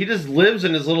lives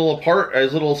in his little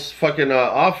fucking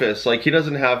office. Like, he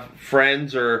doesn't have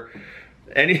friends or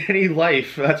any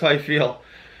life. That's how I feel.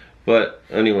 But,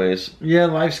 anyways. Yeah,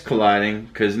 life's colliding,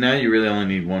 because now you really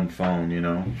only need one phone,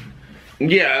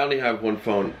 Yeah, I only have one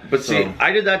phone. But see,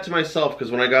 I did that to myself,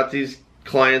 because when I got these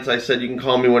clients, I said, you can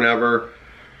call me whenever.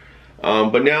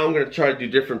 But now I'm going to try to do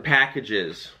different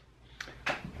packages.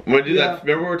 I'm gonna do that.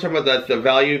 Remember we were talking about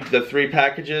the 3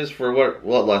 packages for what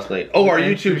last night? Oh, our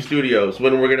YouTube studios.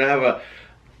 When we're gonna have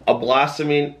a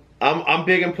blossoming. I'm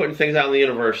big on putting things out in the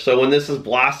universe. So when this is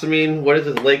blossoming, what is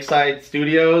it? Lakeside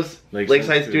Studios.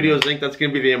 Lakeside Studios Inc. That's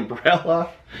gonna be the umbrella.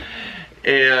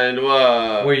 And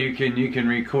where you can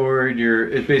record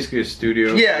it's basically a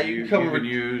studio. Yeah, you can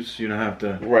use. You don't have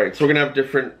to. Right. So we're gonna have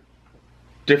different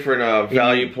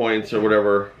value points or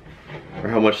whatever, or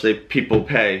how much people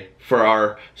pay for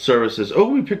our services. Oh,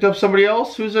 we picked up somebody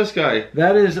else? Who's this guy?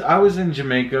 I was in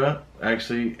Jamaica,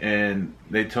 actually, and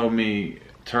they told me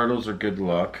turtles are good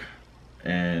luck.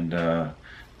 And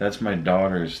that's my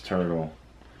daughter's turtle.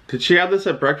 Did she have this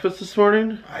at breakfast this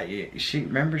morning?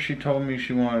 Remember she told me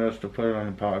she wanted us to put it on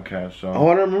the podcast. So I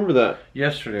don't remember that.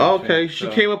 Yesterday. Oh, okay, she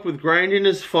came up with grinding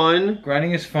is fun.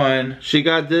 Grinding is fun. She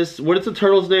got this. What is the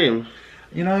turtle's name?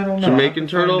 I don't know. Jamaican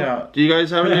turtle? Do you guys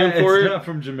have a name for it? It's not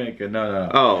from Jamaica.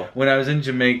 No. Oh. When I was in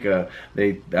Jamaica,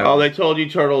 they told you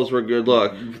turtles were good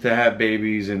luck. To have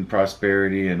babies and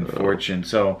prosperity and fortune.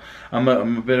 So I'm a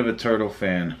bit of a turtle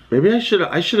fan. Maybe I should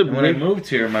have. When I moved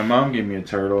here, my mom gave me a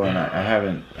turtle, and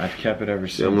I've kept it ever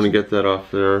since. Yeah, I'm gonna get that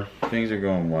off there. Things are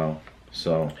going well.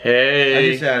 So hey,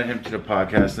 I just added him to the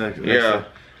podcast. Yeah.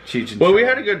 Well, we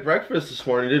had a good breakfast this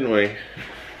morning, didn't we?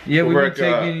 Yeah, we were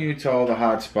taking you to all the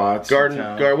hot spots.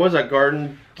 What was that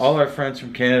garden? All our friends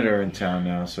from Canada are in town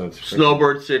now, so it's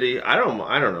Snowbird City. I don't know.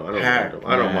 I don't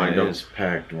mind them. It's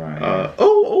packed, right?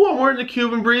 I'm wearing the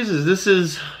Cuban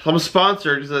Breezes. I'm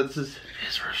sponsored because this is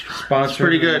his restaurant. It's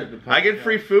pretty good. I get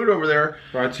free food over there.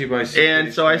 Brought to you by CPA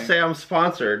And so I say I'm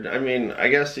sponsored. I mean, I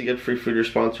guess you get free food, you're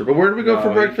sponsored. But where did we go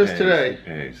for breakfast today? He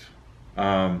pays.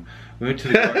 We went to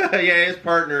the yeah, his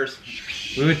partners.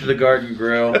 We went to the Garden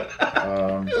Grill.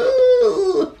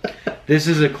 This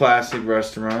is a classic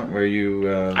restaurant where you.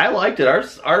 I liked it.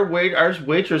 Our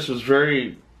waitress was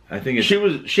very. I think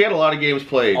she had a lot of games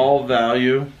played. All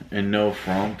value and no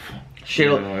frump.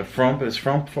 Frump is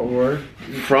frump a word?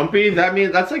 Frumpy?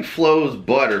 That's like Flo's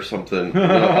butt or something.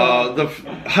 I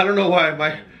don't know why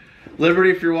my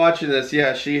Liberty, if you're watching this,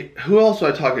 yeah, who else do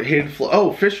I talk to? Hated Flo.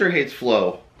 Oh, Fisher hates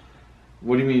Flo.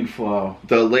 What do you mean Flo?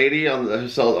 The lady on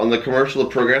the commercial, the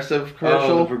Progressive commercial.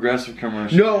 Oh, the Progressive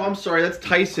commercial. No, I'm sorry, that's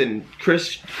Tyson,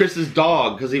 Chris's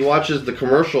dog, because he watches the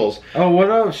commercials. Oh, what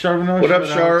up, Sharp? What up,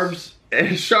 Sharbs? And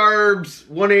Sharbs,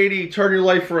 180, turn your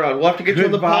life around. We'll have to get you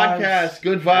on the podcast.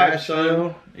 Good vibes,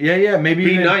 son. Yeah, maybe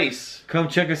be nice. Come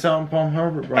check us out in Palm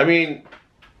Harbor, bro. I mean,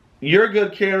 you're a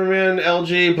good cameraman,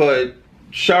 LG, but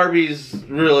Sharby's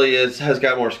really has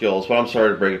got more skills, but I'm sorry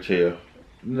to break it to you.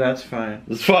 That's fine.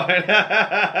 It's fine.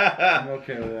 I'm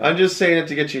okay with that. I'm just saying it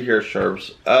to get you here,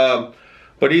 Sharps.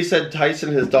 But he said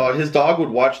Tyson, his dog would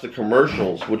watch the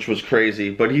commercials, which was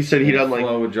crazy. But he said he doesn't like.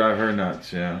 Flo would drive her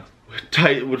nuts, yeah.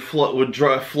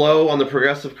 Flo on the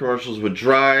Progressive commercials would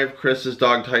drive Chris's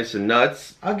dog Tyson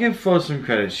nuts. I'll give Flo some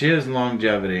credit. She has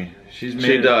longevity. She's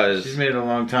made it a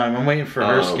long time. I'm waiting for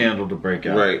her scandal to break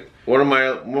out. Right. One of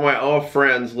my old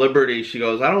friends, Liberty, she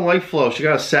goes, I don't like Flo. She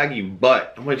got a saggy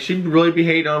butt. I'm like, she'd really be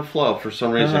hating on Flo for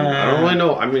some reason. I don't really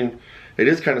know. I mean, it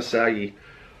is kind of saggy.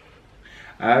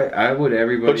 I would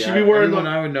everybody. But she'd be wearing everyone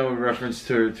I would know in reference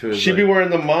to she'd be wearing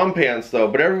the mom pants though,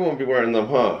 but everyone would be wearing them,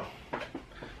 huh?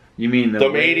 You mean the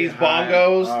 80s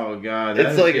bongos? Oh god,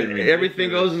 it's like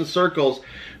everything goes in circles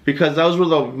because those were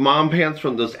the mom pants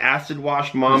from those acid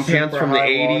washed mom pants from the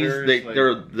 80s.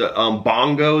 They're the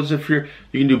bongos. If you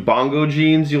can do bongo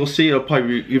jeans, you'll see. It'll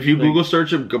probably if you Google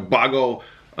search it, bongo.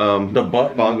 The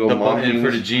button jeans.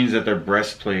 for the jeans at their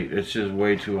breastplate, it's just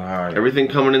way too high. Everything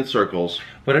coming in circles.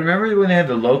 But I remember when they had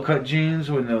the low cut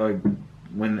jeans when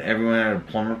everyone had a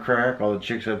plumber crack, all the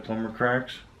chicks had plumber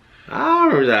cracks. I don't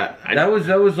remember that. That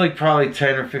was like probably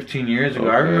 10 or 15 years ago.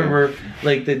 Okay. I remember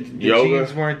like the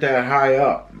jeans weren't that high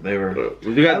up. They were.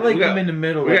 Them in the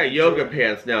middle. We got yoga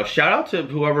pants now. Shout out to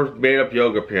whoever made up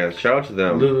yoga pants. Shout out to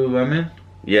them. Lululemon.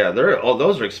 Yeah,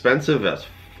 those are expensive as fuck.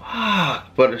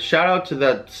 But a shout out to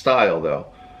that style though.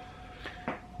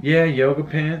 Yeah, yoga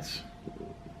pants.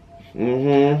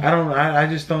 I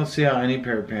just don't see how any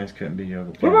pair of pants couldn't be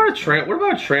yoga pants. What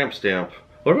about a tramp stamp?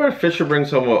 What about if Fisher brings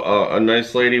home a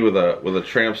nice lady with a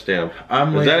tramp stamp?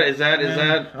 Is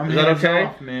that okay?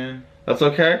 Off, man. That's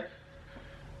okay.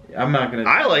 I'm not gonna.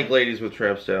 I like ladies with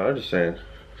tramp stamp. I'm just saying.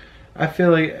 I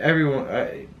feel like everyone.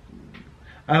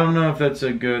 I don't know if that's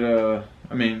a good.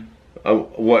 I mean.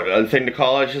 What a thing to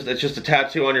call it? It's just a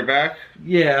tattoo on your back.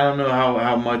 Yeah, I don't know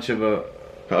how much of a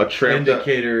tramp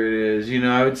indicator it is. You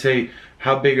know, I would say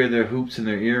how big are their hoops and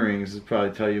their earrings would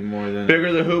probably tell you more than.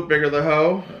 Bigger the hoop, bigger the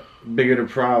hoe. Bigger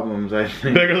the problems, I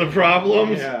think. Bigger the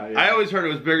problems? Yeah. I always heard it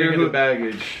was bigger the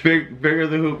baggage. Bigger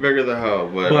the hoop, bigger the hoe.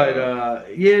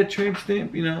 But yeah, tramp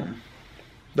stamp, you know,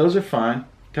 those are fine.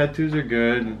 Tattoos are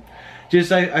good.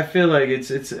 Just I feel like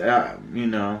it's you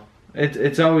know,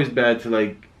 it's always bad to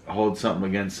like hold something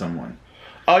against someone.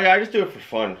 Oh yeah, I just do it for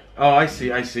fun. Oh, I see.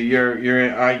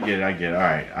 You're. I get it. All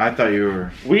right. I thought you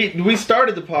were. We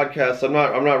started the podcast. I'm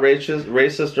not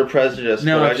racist or prejudiced.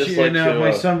 No, but I just like to.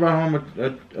 My son brought home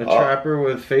a trapper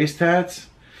with face tats.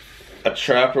 A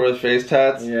trapper with face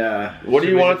tats. Yeah. What do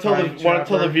you want to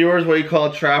tell the viewers what you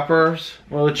call trappers?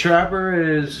 Well, a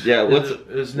trapper is. Yeah.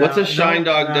 What's a shine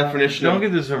dog definition? Don't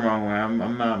get this the wrong way. I'm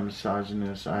not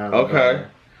misogynist. I have. Okay.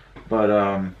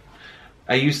 But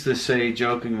I used to say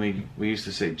jokingly, we used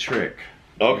to say trick.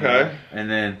 Okay. You know? And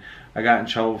then I got in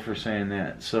trouble for saying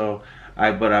that. So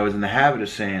but I was in the habit of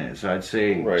saying it. So I'd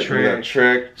say trick.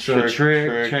 So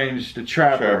trick changed to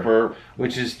trapper,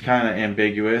 which is kind of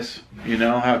ambiguous. You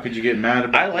know, how could you get mad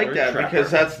about? I like that because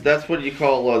that's what you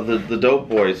call the dope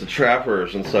boys, the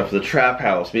trappers and stuff. The trap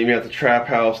house. Meet me at the trap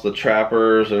house, the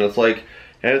trappers, and it's like.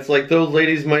 And it's like those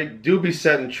ladies be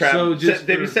setting traps. So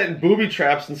they be setting booby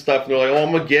traps and stuff, and they're like, "Oh,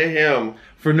 I'm gonna get him."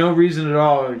 For no reason at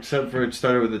all, except for it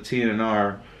started with a T and an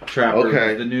R. Trapper.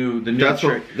 Okay. The new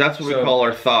trick. That's what we call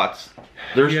our thoughts.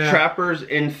 There's trappers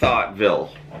in Thoughtville.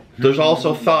 There's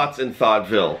also thoughts in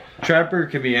Thoughtville. Trapper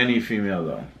can be any female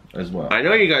though, as well. I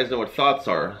know you guys know what thoughts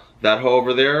are. That hoe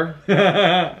over there.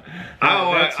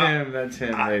 That's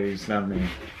him, ladies, not me.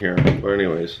 Here, but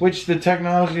anyways. Which the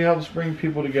technology helps bring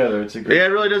people together. It's a great. Yeah, it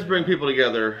really does bring people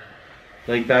together.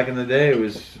 Like back in the day, it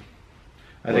was.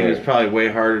 I think it was probably way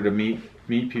harder to meet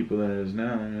people than it is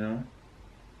now. You know.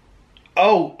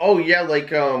 Oh yeah,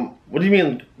 like what do you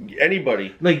mean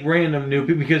anybody? Like random new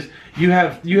people, because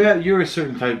you're a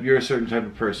certain type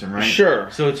of person, right? Sure.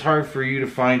 So it's hard for you to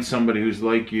find somebody who's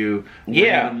like you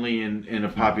randomly in a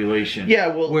population. Yeah,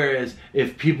 well, whereas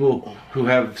if people who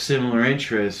have similar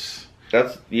interests,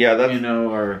 that's you know,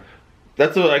 or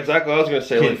that's exactly what I was gonna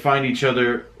say. Can find each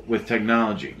other with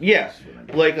technology. Yeah,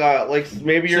 like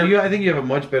maybe you're. So I think you have a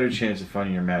much better chance of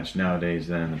finding your match nowadays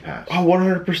than in the past. Oh,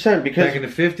 100%. Because back in the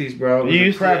 50s, bro,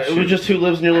 it was just who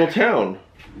lives in your little town.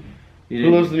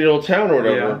 Who lives in your little town or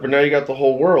whatever. Yeah. But now you got the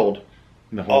whole world.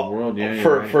 The whole world, yeah.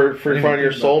 For finding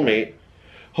your soulmate.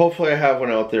 Hopefully, I have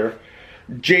one out there.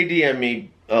 JDM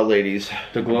me, ladies.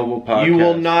 The global podcast. You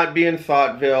will not be in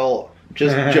Thoughtville.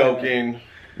 Just joking.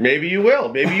 Maybe you will.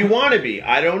 Maybe you want to be.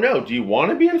 I don't know. Do you want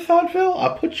to be in Thoughtville?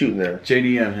 I'll put you in there.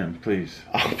 JDM him, please.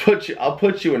 I'll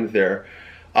put you in there.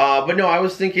 But no, I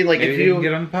was thinking like maybe if you can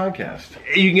get on the podcast.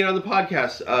 You can get on the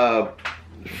podcast.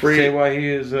 Free. Say why he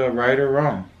is right or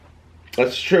wrong.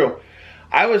 That's true.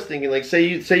 I was thinking like say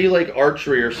you like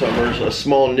archery or something, or a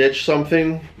small niche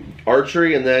something,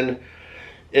 archery, and then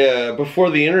before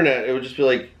the internet, it would just be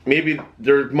like maybe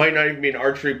there might not even be an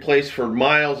archery place for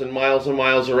miles and miles and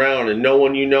miles around, and no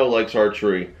one you know likes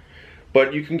archery.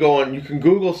 But you can go on, you can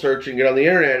Google search and get on the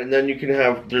internet, and then you can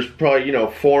have, there's probably,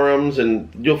 forums, and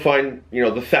you'll find, the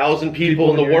 1,000 people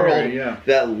in the world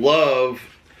that love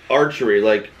archery.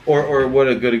 Like, or what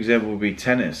a good example would be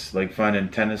tennis, like finding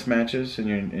tennis matches in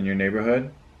your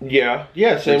neighborhood. Yeah,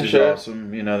 same shit. Which is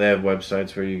awesome. They have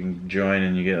websites where you can join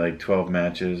and you get like 12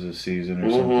 matches a season or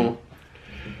something.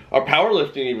 Or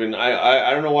powerlifting even.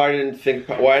 I don't know why I didn't think...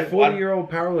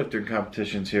 40-year-old powerlifting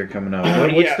competitions here coming up.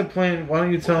 What's the plan? Why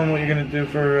don't you tell them what you're going to do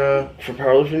for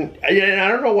powerlifting? I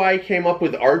don't know why I came up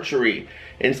with archery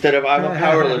instead of I'm a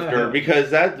powerlifter,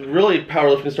 because that really,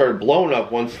 powerlifting started blowing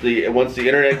up once the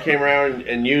internet came around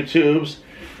and YouTubes,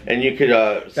 and you could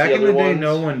see back in the day, ones.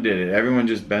 no one did it. Everyone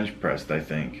just bench pressed, I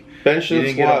think. Bench and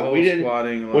squat. We didn't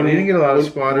get a lot of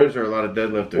squatters or a lot of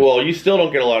deadlifters. Well, you still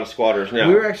don't get a lot of squatters now.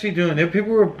 We were actually doing it.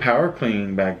 People were power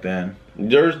cleaning back then.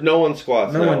 There's no one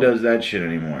squats. No one does that shit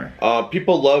anymore.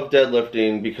 People love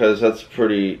deadlifting because that's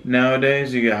pretty.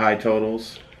 Nowadays, you get high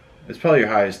totals. It's probably your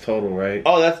highest total, right?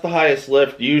 Oh, that's the highest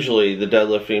lift usually, the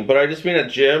deadlifting. But I just mean at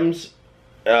gyms,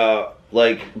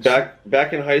 like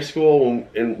back in high school,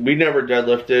 and we never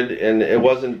deadlifted, and it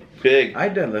wasn't big. I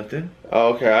deadlifted.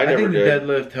 Oh, okay, I never did. I think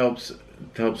the deadlift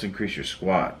helps increase your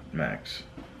squat max.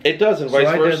 It does, and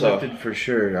vice versa. I deadlifted for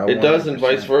sure. It does, and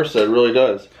vice versa. It really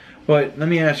does. But let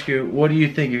me ask you, what do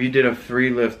you think if you did a free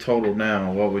lift total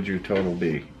now? What would your total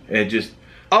be?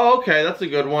 Oh, okay, that's a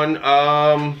good one.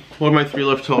 What would my 3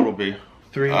 lift total be?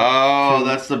 3. Oh, 2.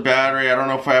 That's the battery. I don't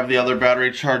know if I have the other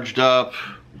battery charged up.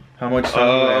 How much time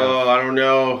do you have? I don't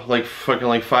know. Like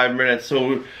 5 minutes.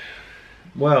 So,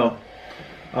 well,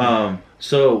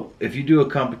 so if you do a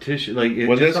competition, like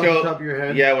when just off the top of your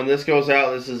head. Yeah, when this goes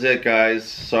out, this is it, guys.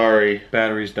 Sorry.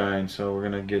 Battery's dying, so we're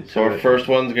gonna get. So our first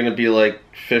one's gonna be like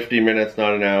 50 minutes,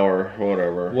 not an hour, or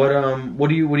whatever. What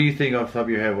do you think off the top of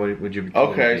your head? What would you?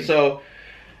 Okay, so.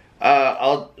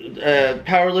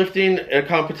 Powerlifting a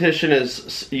competition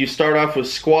is you start off with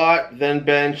squat, then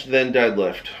bench, then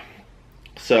deadlift.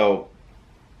 So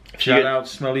shout out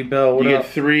Smelly Bell. You get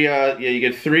 3. You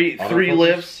get three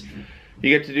lifts. You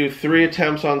get to do 3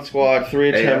 attempts on squat, 3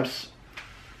 attempts.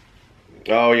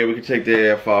 Oh yeah, we could take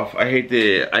the AF off. I hate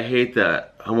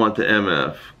that. I want the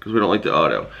MF because we don't like the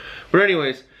auto. But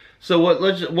anyways, so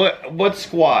what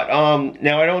squat?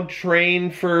 Now I don't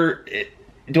train for.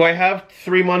 Do I have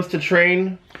 3 months to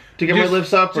train to get my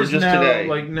lifts up, or just now, today?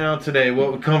 Like now today,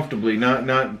 comfortably,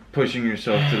 not pushing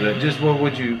yourself to that. Just what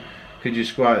would you? Could you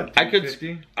squat?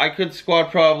 350? I could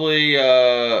squat probably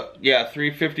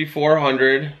 350,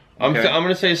 400. I'm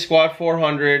gonna say squat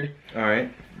 400. All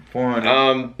right,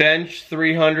 400. Bench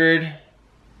 300,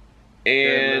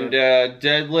 and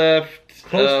deadlift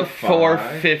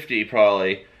 450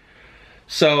 probably.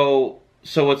 So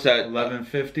what's that?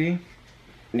 1150.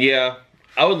 Yeah.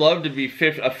 I would love to be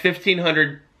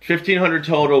 1500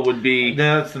 total would be.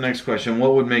 That's the next question.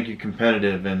 What would make you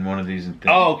competitive in one of these things?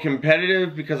 Oh,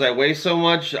 competitive because I weigh so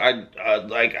much.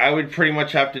 I would pretty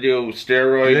much have to do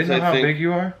steroids. Do they know how big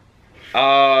you are?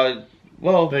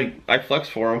 Well, I flex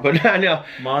for them, but I know.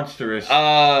 Monstrous.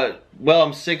 Well,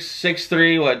 I'm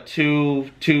 6'3", what,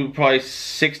 2 probably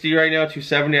 60 right now,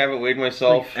 270. I haven't weighed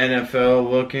myself. Like NFL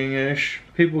looking-ish.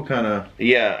 People kind of.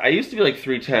 Yeah, I used to be like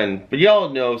 310, but y'all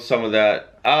know some of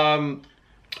that.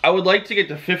 I would like to get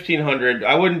to 1500.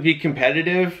 I wouldn't be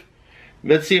competitive.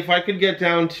 Let's see if I could get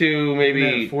down to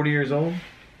maybe 40 years old.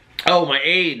 Oh, my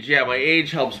age. Yeah, my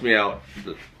age helps me out.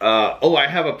 I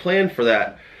have a plan for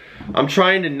that. I've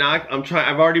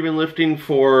already been lifting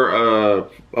for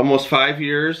almost 5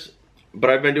 years, but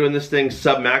I've been doing this thing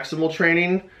sub-maximal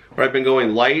training, where I've been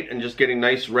going light and just getting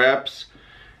nice reps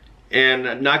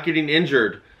and not getting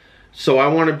injured. So I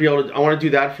want to do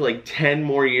that for like 10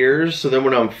 more years. So then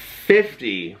when I'm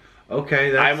 50.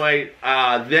 Okay, I might,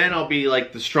 then I'll be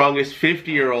like the strongest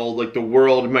 50-year-old like the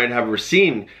world might have ever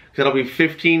seen. Because it'll be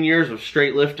 15 years of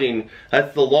straight lifting.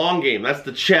 That's the long game. That's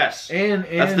the chess. And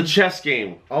that's the chess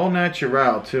game. All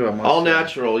natural too. I must all say.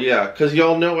 Natural, yeah. Because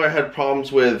y'all know I had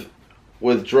problems with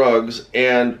drugs,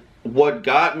 and what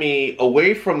got me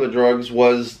away from the drugs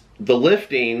was the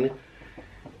lifting.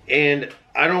 And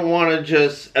I don't want to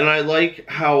just. And I like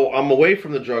how I'm away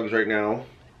from the drugs right now,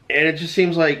 and it just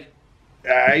seems like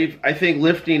I think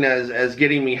lifting as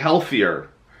getting me healthier.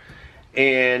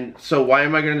 And so why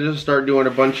am I going to just start doing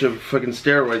a bunch of fucking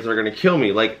steroids that are going to kill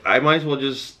me? Like, I might as well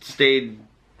just stay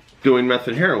doing meth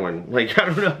and heroin. Like, I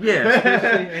don't know.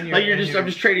 Yeah. Like I'm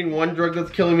just trading one drug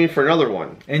that's killing me for another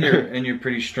one. And you're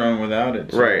pretty strong without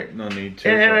it. So right. No need to.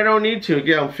 And I don't need to.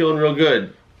 Yeah, I'm feeling real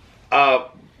good. A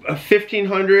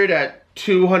 1,500 at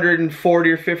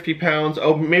 240 or 50 pounds.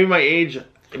 Oh, maybe my age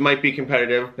might be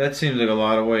competitive. That seems like a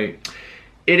lot of weight.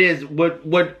 It is. What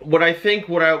I think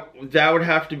that would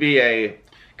have to be a.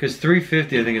 Because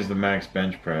 350 I think is the max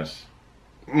bench press.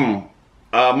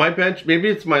 My bench, maybe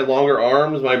it's my longer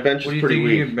arms. My bench is pretty weak. What do you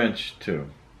think you can bench to?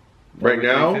 Right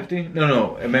now? 350?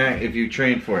 No. If you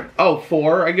train for it. Oh,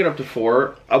 4. I get up to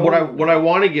 4. What I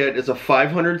want to get is a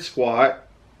 500 squat,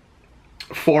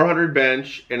 400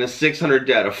 bench, and a 600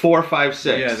 dead. A 4, 5,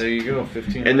 6. Yeah, there you go.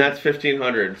 1500. And that's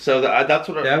 1,500. So that's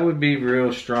what. That would be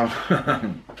real strong.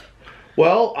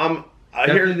 Well,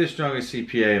 definitely the strongest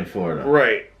CPA in Florida.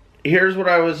 Right. Here's what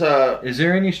I was. Is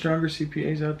there any stronger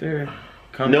CPAs out there?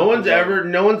 No one's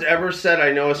ever said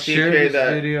I know a CPA Share this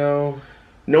that. Video.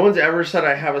 No one's ever said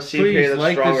I have a CPA Please that's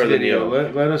like stronger this video.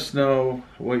 than you. Let us know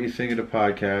what you think of the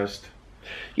podcast.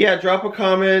 Yeah, drop a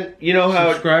comment. You know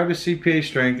how. Subscribe to CPA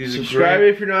Strength. Subscribe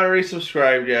if you're not already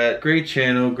subscribed yet. Great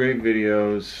channel, great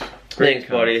videos. Thanks,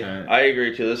 buddy. I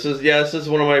agree too. This is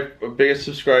one of my biggest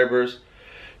subscribers,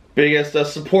 biggest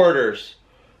supporters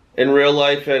in real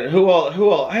life, and who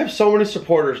all? I have so many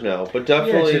supporters now, but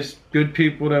definitely just good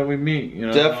people that we meet. You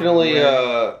know, definitely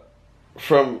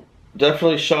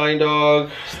Shine Dog.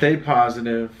 Stay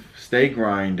positive. Stay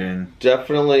grinding.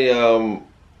 Definitely a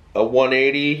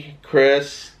 180,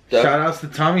 Chris. Shout outs to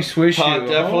Tommy Swish.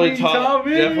 Definitely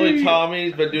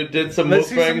Tommy, but dude did some Let's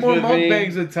see some more mukbangs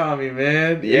mukbangs with Tommy,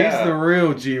 man. Yeah. He's the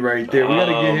real G right there. We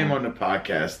gotta get him on the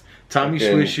podcast. Tommy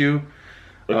Swish you.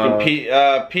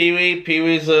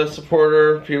 Pee-wee's a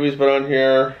supporter. Pee-wee's been on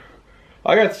here.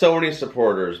 I got so many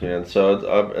supporters, man.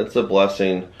 So it's a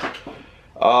blessing.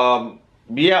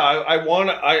 Yeah,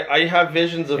 I have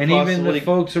visions of and even the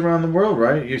folks around the world,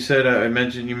 right? You said you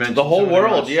mentioned the whole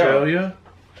world, Australia.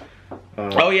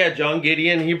 Oh yeah, John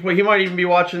Gideon. He might even be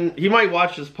watching. He might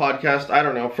watch this podcast. I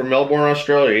don't know, from Melbourne,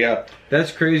 Australia. Yeah,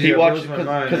 that's crazy. He watches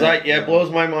because it blows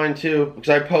my mind too. Because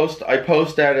I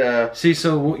post at see,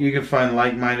 so you can find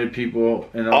like-minded people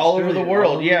in Australia, all over the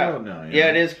world. Yeah,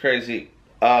 it is crazy.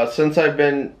 Since I've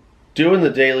been doing the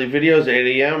daily videos at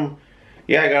 8 a.m.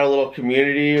 Yeah, I got a little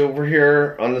community over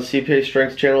here on the CPA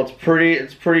Strength channel.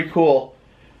 It's pretty cool.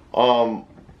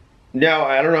 Now,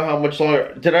 I don't know how much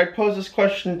longer. Did I pose this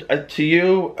question to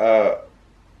you?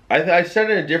 I said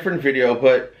in a different video,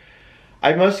 but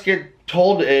I must get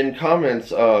told in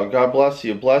comments, God bless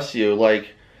you, like,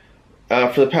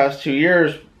 for the past 2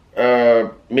 years,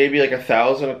 maybe like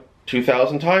 1,000,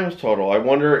 2,000 times total. I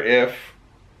wonder if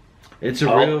it's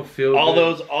a real feel.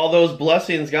 All those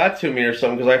blessings got to me or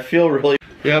something, because I feel really.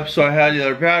 Yep. So I had the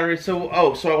other battery. So I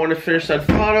want to finish that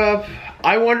thought up.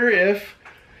 I wonder if,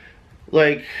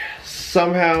 like,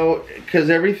 somehow,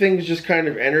 because everything's just kind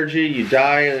of energy. You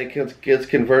die and it gets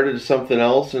converted to something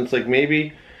else, and it's like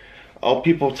maybe all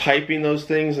people typing those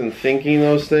things and thinking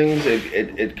those things.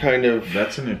 It kind of.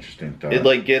 That's an interesting thought. It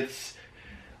like gets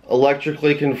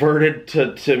electrically converted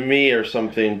to me or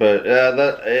something, but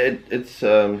it's.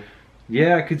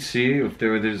 Yeah, I could see if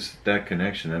there's that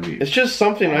connection. That'd be. It's just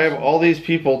something. Awesome. I have all these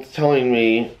people telling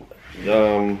me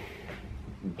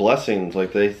blessings.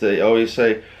 Like they always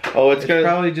say, "Oh, it's gonna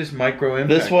probably just micro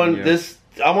impact."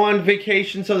 I'm on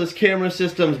vacation, so this camera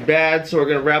system's bad. So we're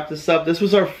gonna wrap this up. This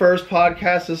was our first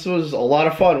podcast. This was a lot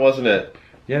of fun, wasn't it?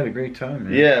 Yeah, had a great time,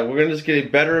 man. Yeah, we're gonna just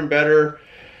get better and better.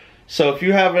 So if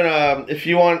you haven't, if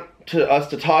you want us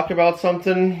to talk about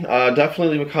something,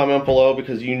 definitely leave a comment below,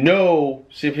 because you know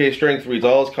CPA Strength reads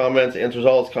all his comments, answers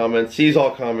all his comments, sees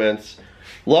all comments,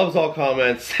 loves all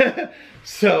comments.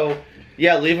 So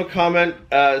yeah, leave a comment,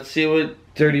 see what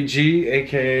Dirty G,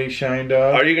 aka Shine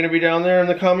Dog. Are you going to be down there in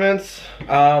the comments?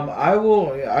 I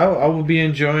will be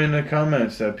enjoying the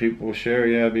comments that people share.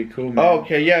 Yeah, it'd be cool, man. Oh,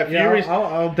 okay, yeah. If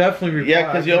I'll definitely reply. Yeah,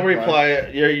 because you'll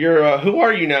reply. You're who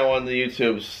are you now on the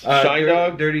YouTubes? Shine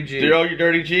Dog? Dirty G. Oh, you're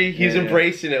Dirty G? He's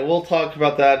embracing it. We'll talk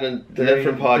about that in the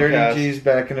different podcasts. Dirty G's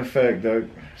back in effect, Doug.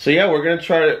 So yeah, we're gonna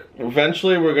try to.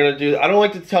 Eventually, we're gonna do. I don't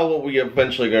like to tell what we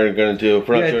eventually are gonna do.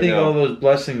 Yeah, I think all those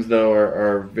blessings though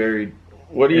are very.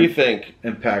 What do you think?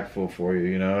 Impactful for you,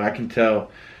 you know. I can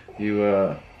tell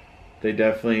you. They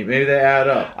definitely maybe they add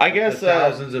up. I guess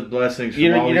thousands of blessings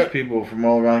from all these people from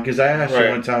all around. Because I asked you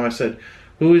one time, I said,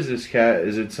 "Who is this cat?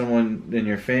 Is it someone in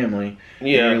your family?"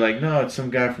 Yeah. And you're like, "No, it's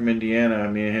some guy from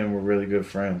Indiana. Me and him were really good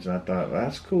friends." And I thought, well,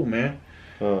 that's cool, man.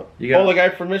 You got the guy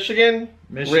from Michigan?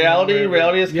 Reality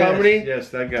is comedy? Yes,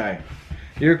 that guy.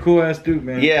 You're a cool ass dude,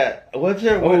 man. Yeah. What's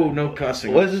your no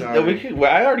cussing. What's his, I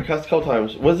already cussed a couple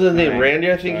times. What's his name?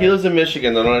 Randy, I think. He lives in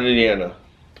Michigan, though, not in Indiana.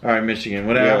 Alright, Michigan.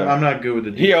 Whatever. I'm not good with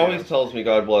the details. He always tells me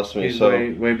God bless me. He's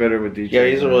way better with details. Yeah,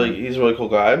 he's a really cool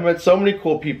guy. I've met so many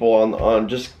cool people on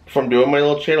just from doing my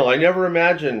little channel. I never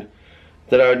imagined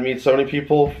that I would meet so many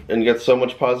people and get so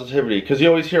much positivity. Because you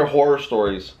always hear horror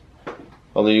stories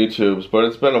on the YouTubes, but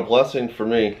it's been a blessing for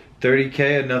me.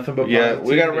 30K and nothing but positivity.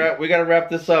 we gotta wrap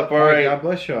this up. All right. God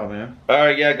bless y'all, man. All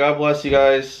right, yeah, God bless you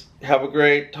guys. Have a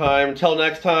great time. Until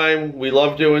next time, we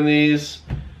love doing these.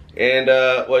 And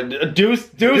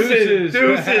deuces,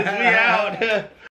 we out.